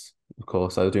stats. Of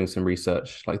course, I was doing some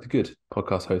research, like the good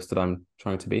podcast host that I'm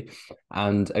trying to be.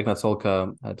 And Eknath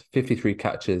Solkar had 53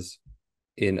 catches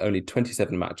in only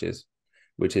 27 matches,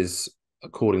 which is,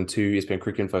 according to ESPN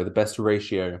Cricket Info, the best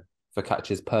ratio for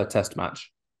catches per test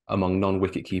match among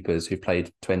non-wicket keepers who've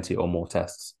played 20 or more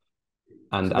tests.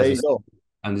 And so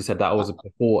as you said, that was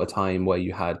before a time where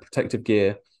you had protective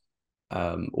gear,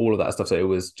 all of that stuff. So it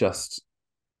was just,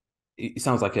 it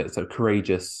sounds like it's a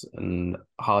courageous and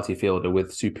hearty fielder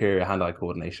with superior hand-eye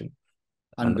coordination.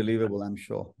 Unbelievable, I'm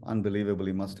sure. Unbelievable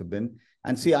he must have been.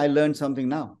 And see, I learned something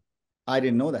now. I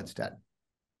didn't know that stat.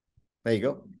 There you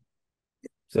go.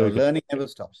 So learning never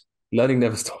stops. Learning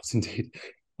never stops, indeed.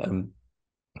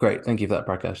 Great. Thank you for that,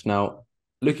 Prakash. Now,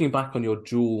 looking back on your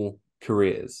dual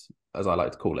careers, as I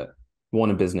like to call it, one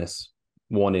in business,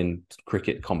 one in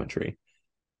cricket commentary,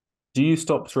 do you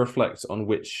stop to reflect on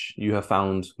which you have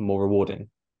found more rewarding?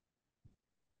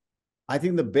 I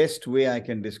think the best way I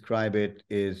can describe it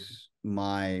is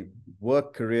my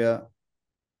work career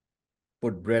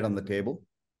put bread on the table,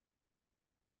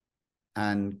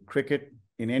 and cricket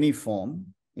in any form,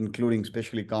 including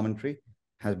especially commentary,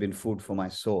 has been food for my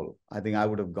soul. I think I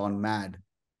would have gone mad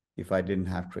if I didn't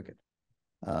have cricket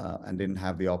and didn't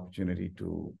have the opportunity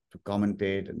to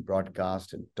commentate and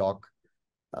broadcast and talk.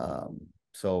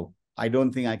 So I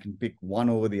don't think I can pick one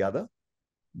over the other,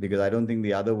 because I don't think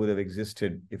the other would have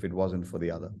existed if it wasn't for the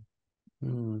other.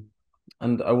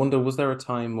 And I wonder, was there a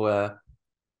time where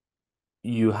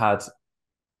you had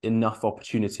enough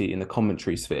opportunity in the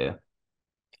commentary sphere,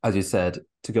 as you said,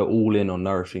 to go all in on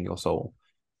nourishing your soul,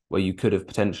 where you could have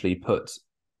potentially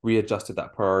readjusted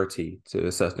that priority to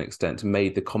a certain extent,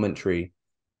 made the commentary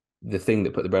the thing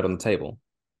that put the bread on the table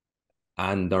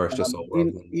and nourished your soul?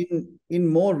 In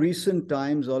more recent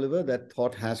times, Oliver, that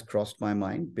thought has crossed my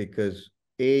mind, because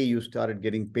you started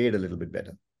getting paid a little bit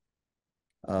better.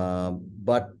 And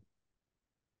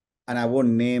I won't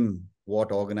name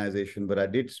what organization, but I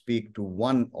did speak to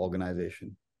one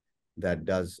organization that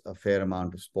does a fair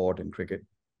amount of sport and cricket.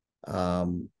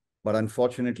 But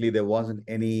unfortunately, there wasn't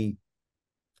any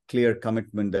clear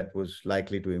commitment that was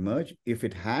likely to emerge. If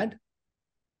it had,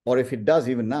 or if it does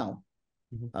even now,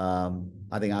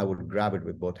 I think I would grab it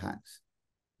with both hands.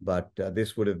 But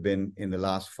this would have been in the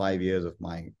last 5 years of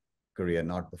my career,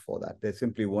 not before that. There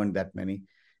simply weren't that many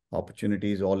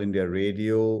opportunities. All India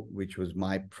Radio, which was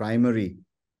my primary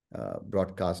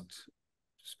broadcast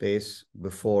space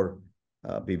before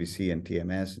BBC and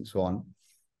TMS and so on,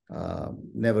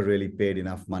 never really paid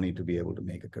enough money to be able to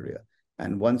make a career.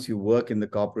 And once you work in the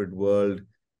corporate world,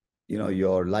 you know,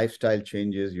 your lifestyle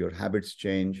changes, your habits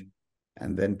change,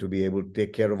 and then to be able to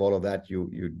take care of all of that, you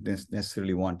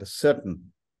necessarily want a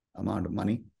certain amount of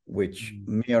money, which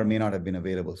may or may not have been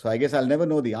available. So I guess I'll never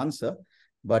know the answer,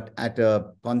 but at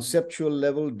a conceptual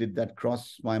level, did that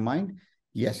cross my mind?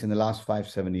 Yes, in the last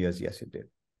 5-7 years, yes, it did.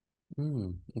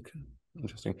 Okay,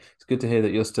 interesting. It's good to hear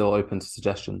that you're still open to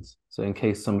suggestions. So in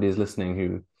case somebody is listening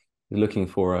who is looking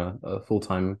for a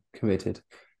full-time committed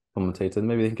commentator,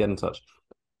 maybe they can get in touch.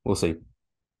 We'll see.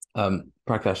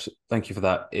 Prakash, thank you for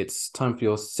that. It's time for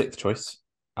your sixth choice,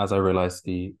 as I realize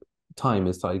the time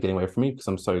is started getting away from me because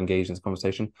I'm so engaged in this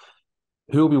conversation.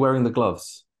 Who will be wearing the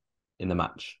gloves in the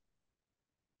match?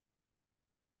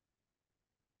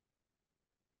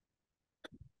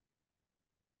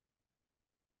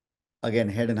 Again,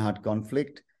 head and heart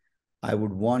conflict. I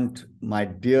would want my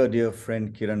dear, dear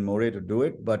friend Kiran More to do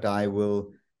it, but I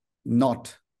will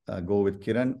not go with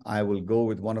Kiran. I will go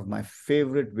with one of my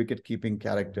favorite wicket-keeping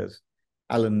characters,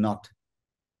 Alan Knott.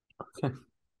 Okay.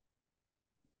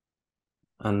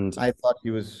 And I thought he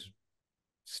was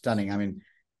stunning. I mean,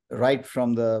 right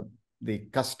from the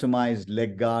customized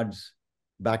leg guards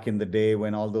back in the day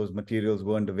when all those materials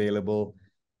weren't available,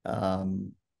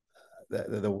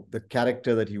 the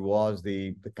character that he was,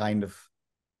 the kind of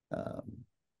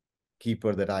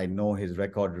keeper that I know his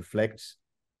record reflects,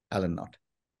 Alan Knott.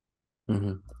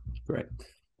 Great.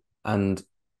 And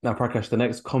now, Prakash, the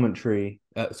next the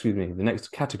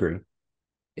next category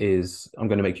is I'm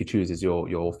going to make you choose is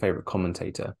your favorite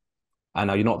commentator. And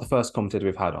now you're not the first commentator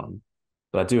we've had on,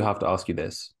 but I do have to ask you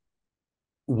this.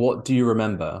 What do you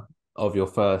remember of your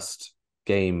first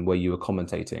game where you were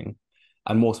commentating?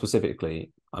 And more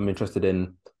specifically, I'm interested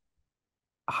in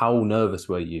how nervous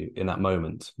were you in that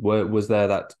moment? Was there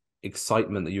that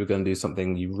excitement that you were going to do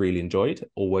something you really enjoyed,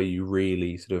 or were you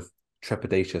really sort of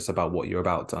trepidatious about what you're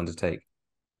about to undertake?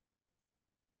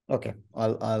 Okay,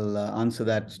 I'll answer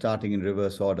that starting in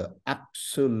reverse order.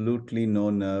 Absolutely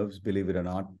no nerves, believe it or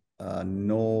not.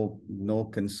 No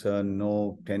concern,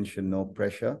 no tension, no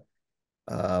pressure,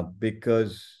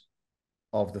 because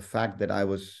of the fact that I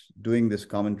was doing this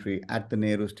commentary at the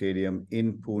Nehru Stadium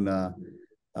in Pune,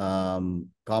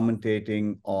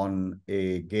 commentating on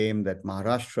a game that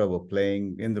Maharashtra were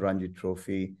playing in the Ranji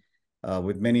Trophy,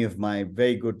 with many of my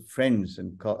very good friends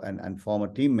and former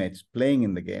teammates playing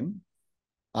in the game.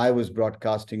 I was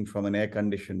broadcasting from an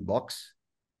air-conditioned box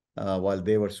while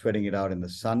they were sweating it out in the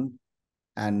sun.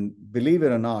 And believe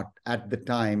it or not, at the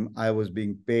time, I was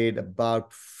being paid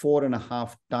about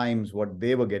 4.5 times what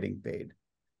they were getting paid.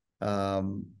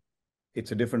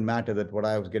 It's a different matter that what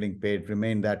I was getting paid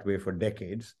remained that way for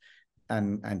decades.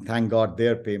 And thank God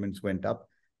their payments went up.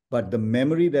 But the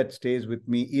memory that stays with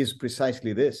me is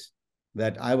precisely this,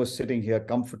 that I was sitting here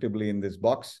comfortably in this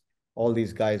box. All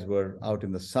these guys were out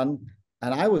in the sun.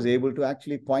 And I was able to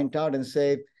actually point out and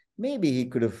say, maybe he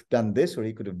could have done this or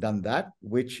he could have done that,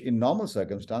 which in normal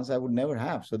circumstance I would never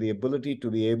have. So the ability to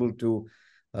be able to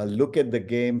look at the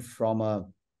game from a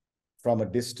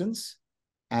distance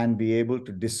and be able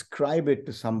to describe it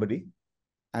to somebody.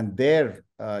 And there,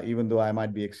 even though I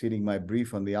might be exceeding my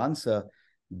brief on the answer,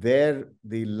 there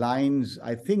the lines,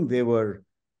 I think they were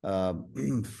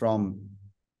from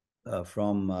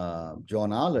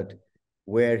John Arlott,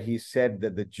 where he said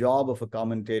that the job of a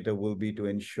commentator will be to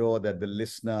ensure that the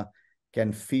listener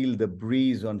can feel the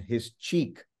breeze on his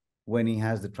cheek when he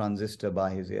has the transistor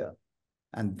by his ear.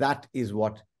 And that is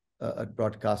what a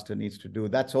broadcaster needs to do.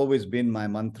 That's always been my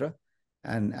mantra.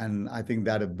 And I think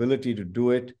that ability to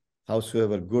do it,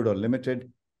 howsoever good or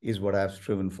limited, is what I've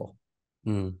striven for.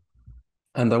 And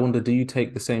I wonder, do you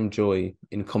take the same joy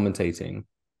in commentating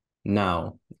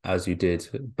now as you did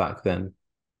back then?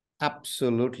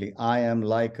 Absolutely. I am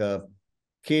like a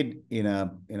kid in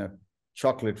a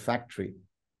chocolate factory.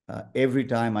 Every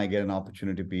time I get an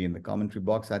opportunity to be in the commentary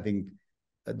box, I think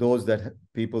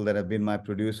people that have been my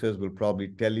producers will probably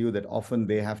tell you that often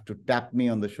they have to tap me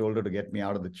on the shoulder to get me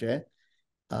out of the chair.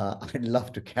 I'd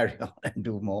love to carry on and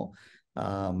do more.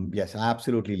 Yes, I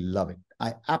absolutely love it.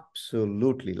 I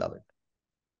absolutely love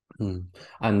it.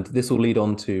 And this will lead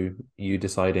on to you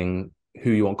deciding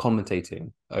who you want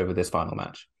commentating over this final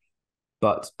match.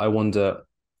 But I wonder,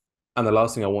 and the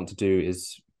last thing I want to do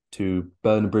is to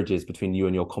burn bridges between you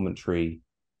and your commentary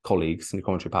colleagues and your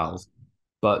commentary pals.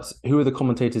 But who are the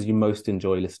commentators you most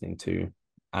enjoy listening to?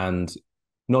 And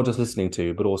not just listening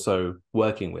to, but also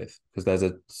working with, because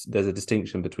there's a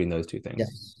distinction between those two things.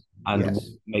 Yes. And what Yes.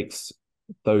 makes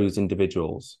those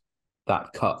individuals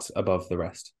that cut above the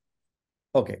rest?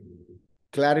 Okay.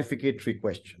 Clarificatory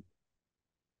question.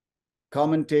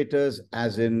 Commentators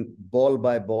as in ball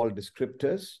by ball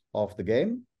descriptors of the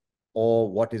game,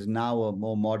 or what is now a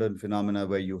more modern phenomena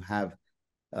where you have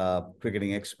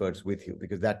cricketing experts with you,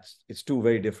 because it's two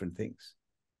very different things.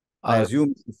 I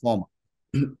assume it's the former.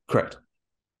 Correct.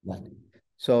 Right.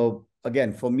 So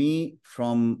again, for me,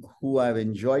 from who I've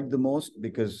enjoyed the most,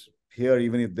 because here,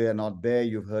 even if they're not there,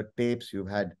 you've heard tapes, you've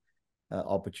had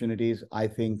opportunities. I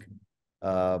think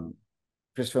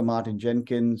Christopher Martin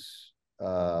Jenkins,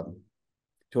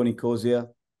 Tony Cozier,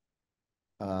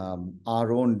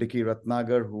 our own Dickie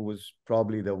Ratnagar, who was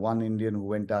probably the one Indian who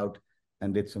went out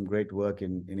and did some great work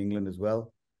in England as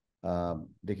well.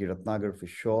 Dickie Ratnagar for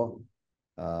sure.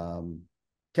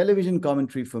 Television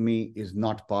commentary for me is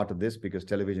not part of this because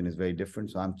television is very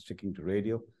different. So I'm sticking to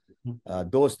radio.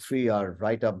 Those three are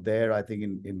right up there. I think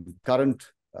in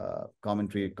current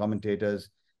commentators,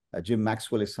 Jim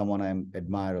Maxwell is someone I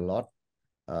admire a lot.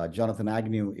 Jonathan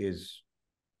Agnew is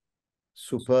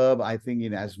superb, I think,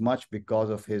 in as much because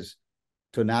of his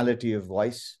tonality of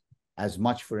voice as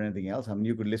much for anything else. I mean,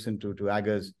 you could listen to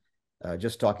Aggers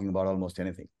just talking about almost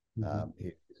anything.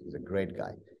 He's a great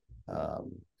guy.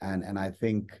 And I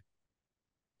think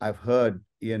I've heard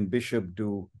Ian Bishop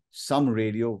do some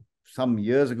radio some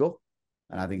years ago,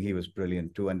 and I think he was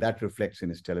brilliant too. And that reflects in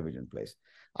his television plays.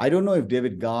 I don't know if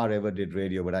David Garr ever did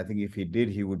radio, but I think if he did,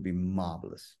 he would be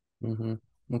marvelous.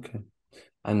 Okay.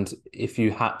 And if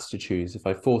you had to choose, if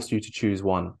I forced you to choose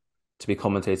one to be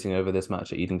commentating over this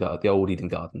match at the old Eden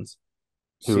Gardens,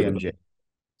 who would it be?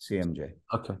 CMJ.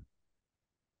 Okay.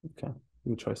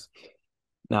 Good choice.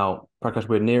 Now, Prakash,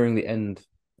 we're nearing the end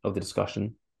of the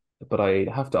discussion, but I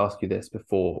have to ask you this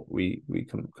before we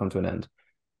come to an end.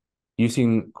 You've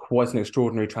seen quite an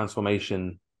extraordinary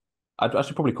transformation. I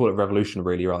should probably call it revolution,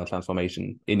 really, rather than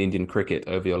transformation in Indian cricket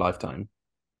over your lifetime.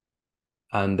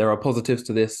 And there are positives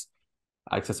to this: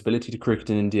 accessibility to cricket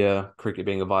in India, cricket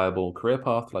being a viable career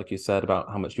path, like you said, about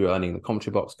how much you're earning in the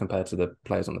commentary box compared to the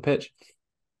players on the pitch.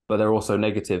 But there are also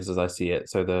negatives as I see it.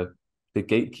 So the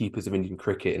gatekeepers of Indian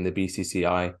cricket in the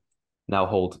BCCI now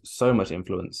hold so much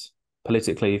influence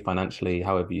politically, financially,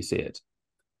 however you see it.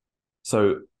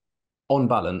 So on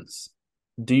balance,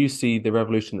 do you see the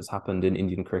revolution that's happened in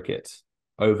Indian cricket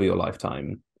over your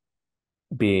lifetime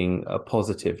being a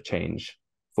positive change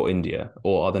for India,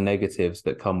 or are the negatives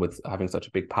that come with having such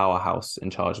a big powerhouse in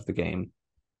charge of the game,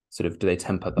 do they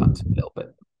temper that a little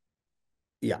bit?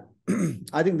 Yeah,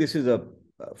 I think this is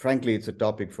frankly, it's a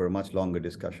topic for a much longer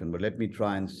discussion, but let me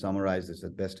try and summarize this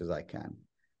as best as I can.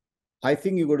 I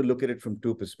think you've got to look at it from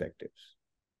two perspectives.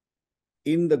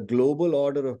 In the global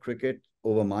order of cricket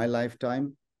over my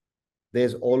lifetime,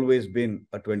 there's always been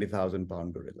a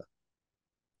 20,000-pound gorilla.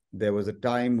 There was a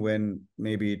time when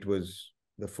maybe it was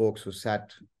the folks who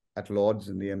sat at Lords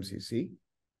in the MCC.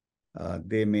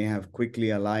 They may have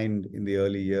quickly aligned in the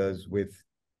early years with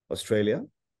Australia,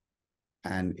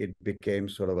 and it became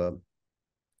sort of a,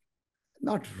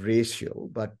 not racial,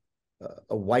 but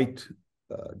a white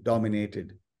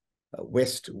dominated,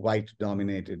 West white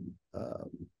dominated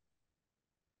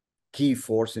key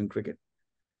force in cricket.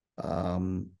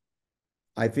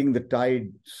 I think the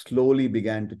tide slowly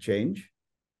began to change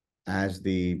as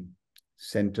the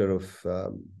center of,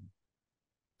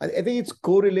 I think it's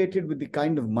correlated with the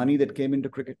kind of money that came into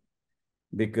cricket,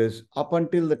 because up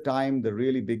until the time the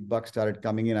really big bucks started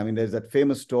coming in, I mean, there's that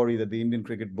famous story that the Indian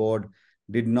Cricket Board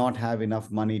did not have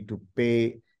enough money to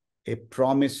pay a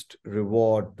promised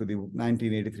reward to the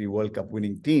 1983 World Cup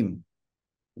winning team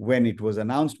when it was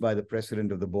announced by the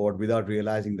president of the board without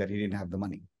realizing that he didn't have the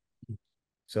money.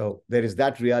 So there is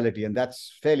that reality, and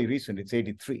that's fairly recent. It's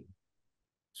 83.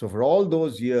 So for all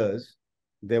those years,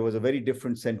 there was a very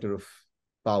different center of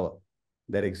power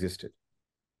that existed.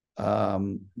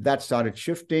 That started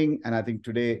shifting, and I think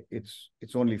today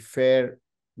it's only fair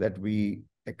that we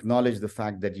acknowledge the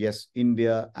fact that, yes,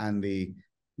 India and the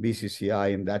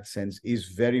BCCI in that sense is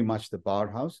very much the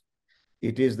powerhouse.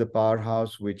 It is the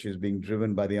powerhouse which is being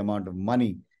driven by the amount of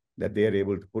money that they are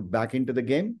able to put back into the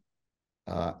game,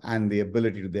 and the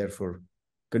ability to therefore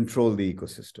control the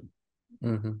ecosystem.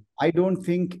 I don't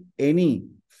think any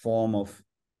form of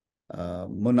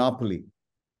monopoly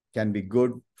can be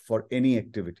good for any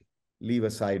activity. Leave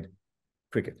aside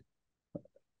cricket.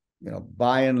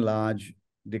 By and large,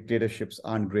 dictatorships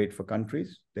aren't great for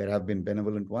countries. There have been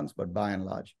benevolent ones, but by and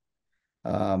large,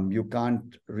 you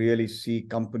can't really see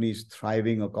companies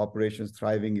thriving or corporations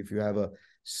thriving if you have a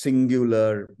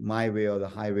singular my way or the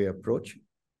highway approach.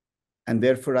 And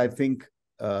therefore, I think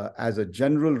as a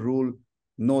general rule,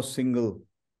 no single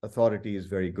authority is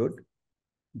very good.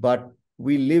 But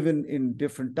we live in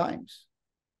different times.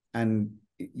 And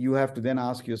you have to then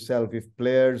ask yourself if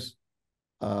players,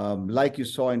 like you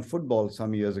saw in football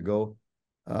some years ago,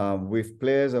 if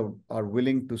players are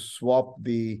willing to swap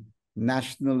the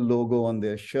national logo on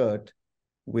their shirt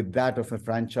with that of a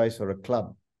franchise or a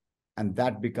club, and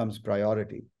that becomes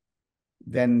priority,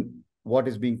 then what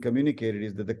is being communicated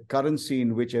is that the currency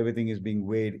in which everything is being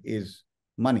weighed is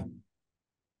money.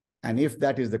 And if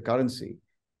that is the currency,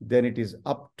 then it is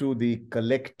up to the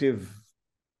collective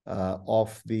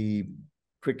of the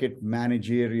cricket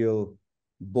managerial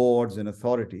boards and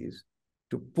authorities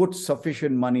to put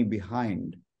sufficient money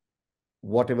behind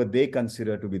whatever they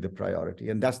consider to be the priority.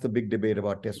 And that's the big debate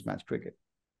about Test match cricket.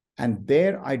 And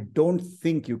there, I don't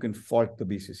think you can fault the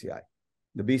BCCI.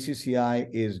 The BCCI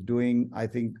is doing, I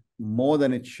think, more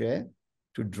than its share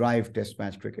to drive Test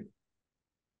match cricket.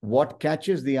 What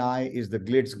catches the eye is the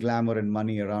glitz, glamour, and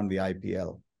money around the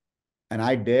IPL. And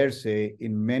I dare say,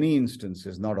 in many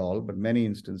instances, not all, but many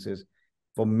instances,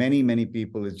 for many, many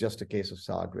people, it's just a case of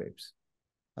sour grapes.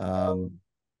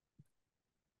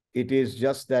 It is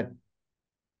just that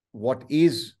what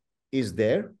is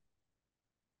there.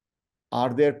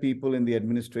 Are there people in the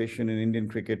administration in Indian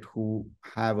cricket who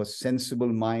have a sensible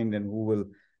mind and who will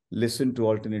listen to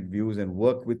alternate views and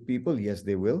work with people? Yes,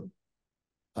 they will.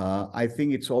 I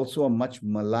think it's also a much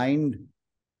maligned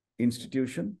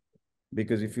institution,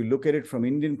 because if you look at it from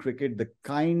Indian cricket, the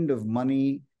kind of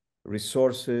money,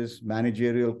 resources,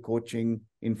 managerial coaching,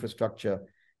 infrastructure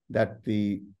that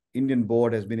the Indian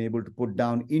board has been able to put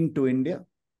down into India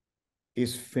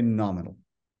is phenomenal.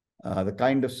 The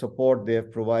kind of support they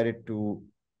have provided to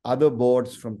other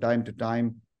boards from time to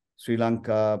time, Sri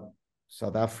Lanka,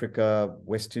 South Africa,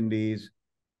 West Indies,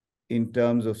 in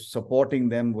terms of supporting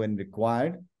them when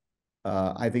required,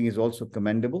 I think is also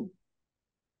commendable.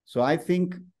 So I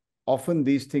think often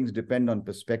these things depend on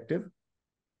perspective.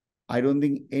 I don't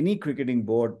think any cricketing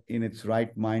board in its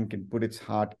right mind can put its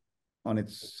heart on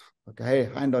its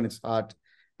hand on its heart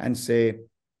and say,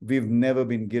 we've never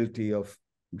been guilty of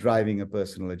driving a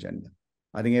personal agenda.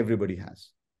 I think everybody has,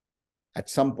 at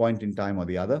some point in time or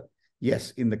the other.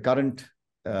 Yes, in the current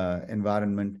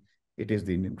environment, it is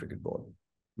the Indian Cricket Board.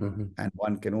 Mm-hmm. And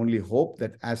one can only hope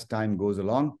that as time goes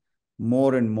along,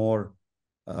 more and more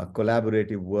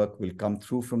collaborative work will come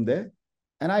through from there.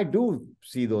 And I do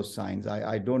see those signs.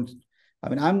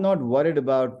 I'm not worried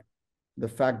about the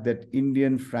fact that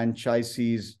Indian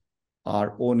franchisees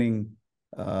are owning,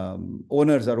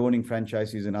 owners are owning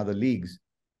franchisees in other leagues.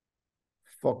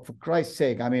 For Christ's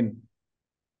sake, I mean,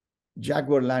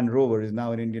 Jaguar Land Rover is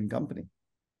now an Indian company.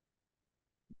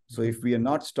 So if we are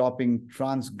not stopping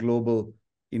trans-global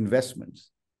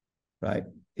investments, right?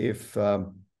 If,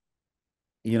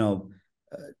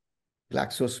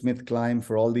 GlaxoSmithKline,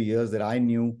 for all the years that I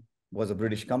knew, was a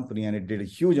British company and it did a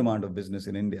huge amount of business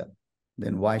in India,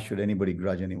 then why should anybody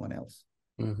grudge anyone else?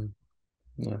 Mm-hmm.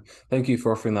 Yeah. Thank you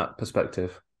for offering that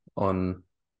perspective on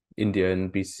India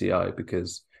and BCCI,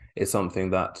 because it's something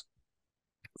that,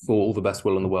 for all the best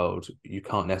will in the world, you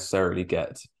can't necessarily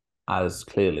get as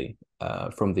clearly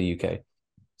from the UK.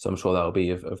 So I'm sure that will be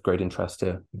of great interest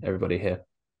to everybody here.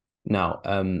 Now,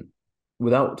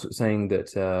 without saying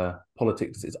that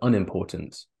politics is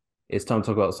unimportant, it's time to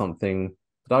talk about something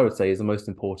that I would say is the most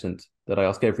important that I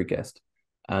ask every guest,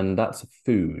 and that's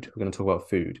food. We're going to talk about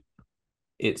food.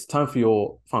 It's time for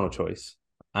your final choice,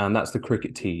 and that's the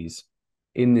cricket teas.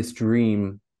 In this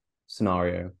dream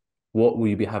scenario, what will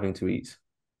you be having to eat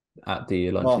at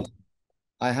the lunch? Well,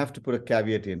 I have to put a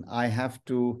caveat in. I have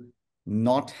to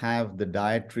not have the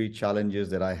dietary challenges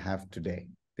that I have today,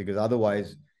 because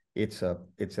otherwise it's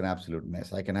an absolute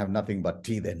mess. I can have nothing but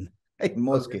tea then, in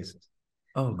most cases.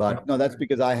 Oh, but crap. No, that's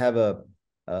because I have a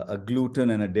gluten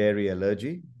and a dairy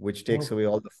allergy, which takes away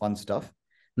all the fun stuff.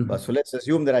 Mm-hmm. But so let's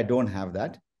assume that I don't have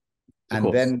that,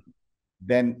 and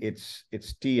then it's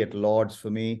tea at Lord's for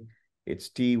me. It's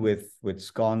tea with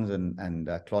scones and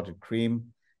clotted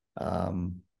cream,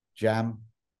 jam,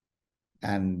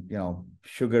 and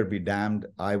sugar be damned.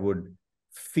 I would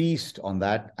feast on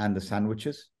that and the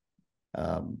sandwiches,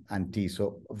 and tea.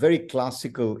 So very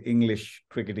classical English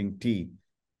cricketing tea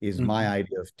is my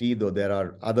idea of tea, though there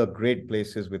are other great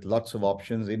places with lots of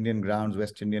options, Indian grounds,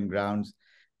 West Indian grounds,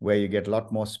 where you get a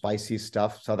lot more spicy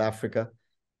stuff, South Africa.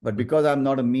 But because I'm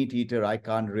not a meat eater, I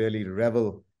can't really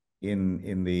revel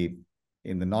in the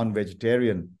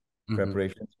non-vegetarian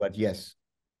preparations. But yes,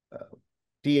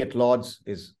 tea at Lord's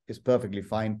is perfectly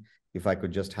fine if I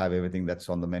could just have everything that's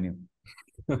on the menu.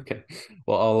 Okay.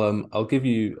 Well, I'll give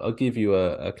you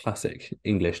a classic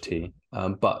English tea.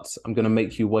 But I'm going to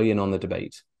make you weigh in on the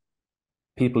debate.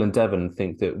 People in Devon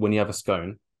think that when you have a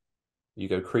scone, you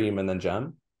go cream and then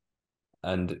jam,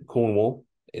 and Cornwall,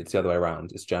 it's the other way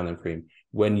around. It's jam and cream.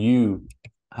 When you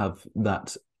have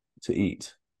that to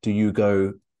eat, do you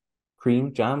go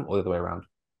cream, jam, or the other way around?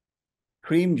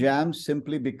 Cream jam,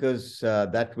 simply because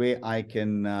that way I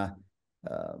can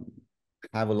um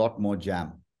have a lot more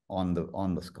jam on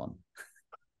the scone.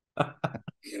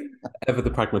 Ever the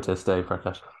pragmatist, eh,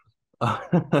 Prakash?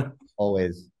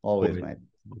 Always, always, Always. mate.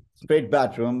 Straight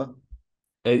bat, remember?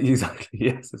 Exactly.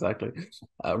 Yes, exactly.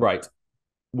 Right.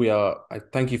 I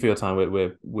thank you for your time.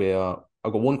 We are.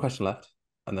 I've got one question left,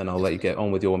 and then I'll Yes, let you yes. get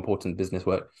on with your important business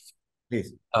work.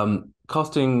 Please.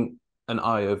 Casting an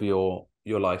eye over your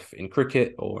life in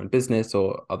cricket or in business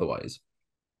or otherwise,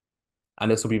 and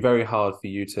this will be very hard for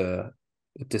you to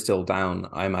distill down,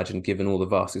 I imagine, given all the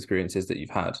vast experiences that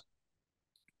you've had.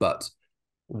 But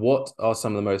what are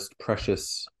some of the most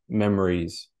precious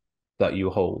memories that you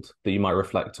hold that you might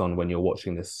reflect on when you're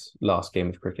watching this last game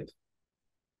of cricket?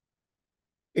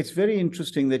 It's very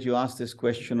interesting that you asked this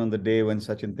question on the day when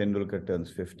Sachin Tendulkar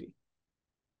turns 50.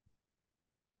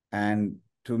 And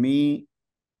to me,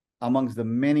 amongst the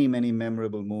many, many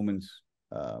memorable moments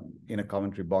in a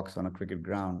commentary box on a cricket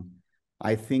ground,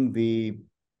 I think the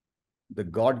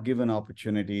God-given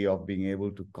opportunity of being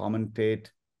able to commentate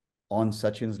on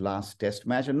Sachin's last test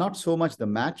match, and not so much the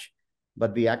match,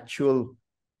 but the actual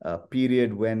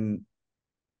period when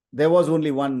there was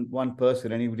only one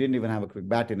person and he didn't even have a quick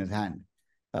bat in his hand,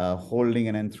 holding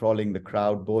and enthralling the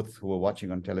crowd, both who were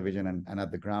watching on television and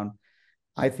at the ground.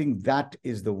 I think that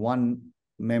is the one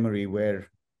memory where,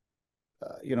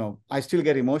 I still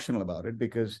get emotional about it,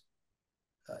 because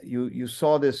you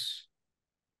saw this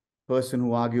person who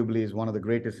arguably is one of the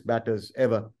greatest batters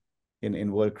ever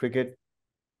in world cricket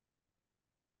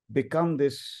become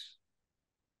this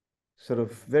sort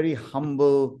of very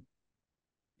humble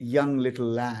young little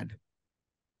lad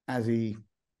as he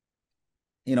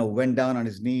went down on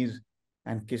his knees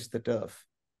and kissed the turf,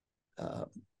 uh,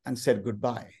 and said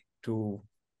goodbye to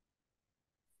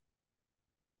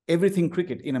everything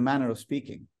cricket, in a manner of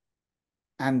speaking.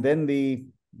 And then the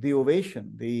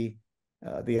ovation, the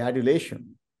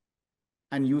adulation,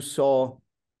 and you saw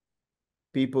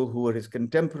people who were his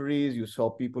contemporaries, you saw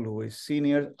people who were his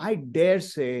seniors. I dare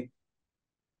say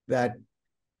that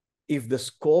if the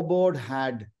scoreboard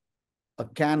had a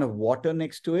can of water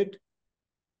next to it,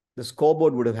 the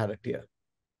scoreboard would have had a tear,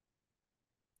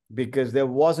 because there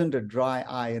wasn't a dry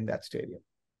eye in that stadium.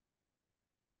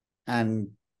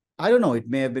 And I don't know, it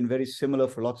may have been very similar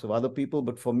for lots of other people,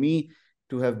 but for me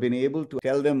to have been able to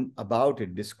tell them about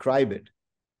it, describe it,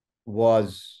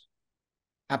 was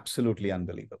absolutely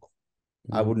unbelievable.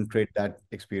 I wouldn't trade that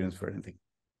experience for anything.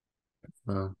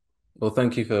 Well,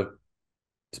 thank you for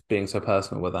being so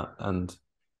personal with that and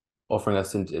offering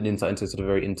us an insight into sort of a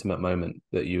very intimate moment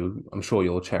that I'm sure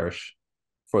you'll cherish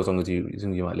for as long as you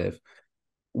might live.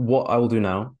 What I will do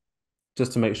now,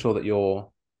 just to make sure that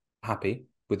you're happy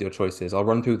with your choices, I'll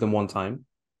run through them one time,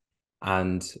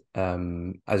 and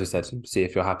as I said, see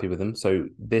if you're happy with them. So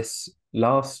this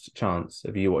last chance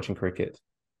of you watching cricket,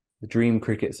 the dream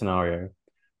cricket scenario,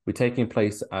 we're taking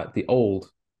place at the old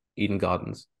Eden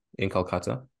Gardens in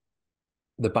Kolkata.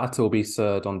 The batter will be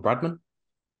Sir Don Bradman,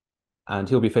 and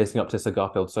he'll be facing up to Sir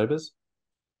Garfield Sobers.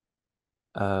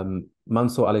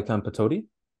 Mansoor Ali Khan Patodi,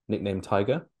 nicknamed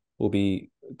Tiger, will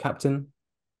be captain.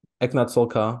 Eknath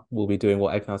Solkar will be doing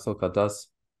what Eknath Solkar does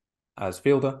as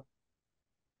fielder.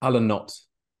 Alan Knott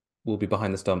will be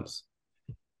behind the stumps.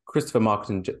 Christopher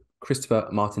Martin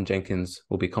Jenkins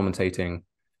will be commentating,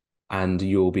 and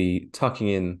you'll be tucking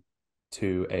in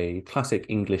to a classic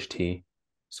English tea,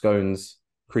 scones,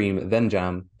 cream, then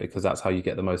jam, because that's how you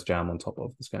get the most jam on top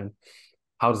of the scone.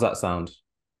 How does that sound?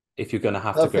 If you're going to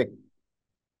have to go.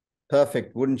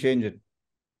 Perfect. Wouldn't change it.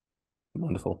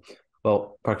 Wonderful.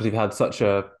 Well, Prakash, you've had such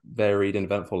a varied and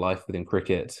eventful life within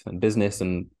cricket and business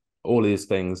and all these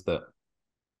things that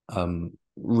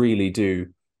really do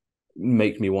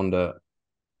make me wonder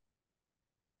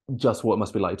just what it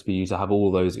must be like to be you to have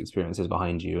all those experiences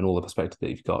behind you and all the perspective that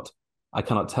you've got. I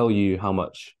cannot tell you how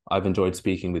much I've enjoyed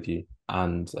speaking with you,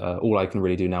 and all I can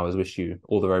really do now is wish you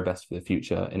all the very best for the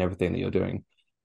future in everything that you're doing.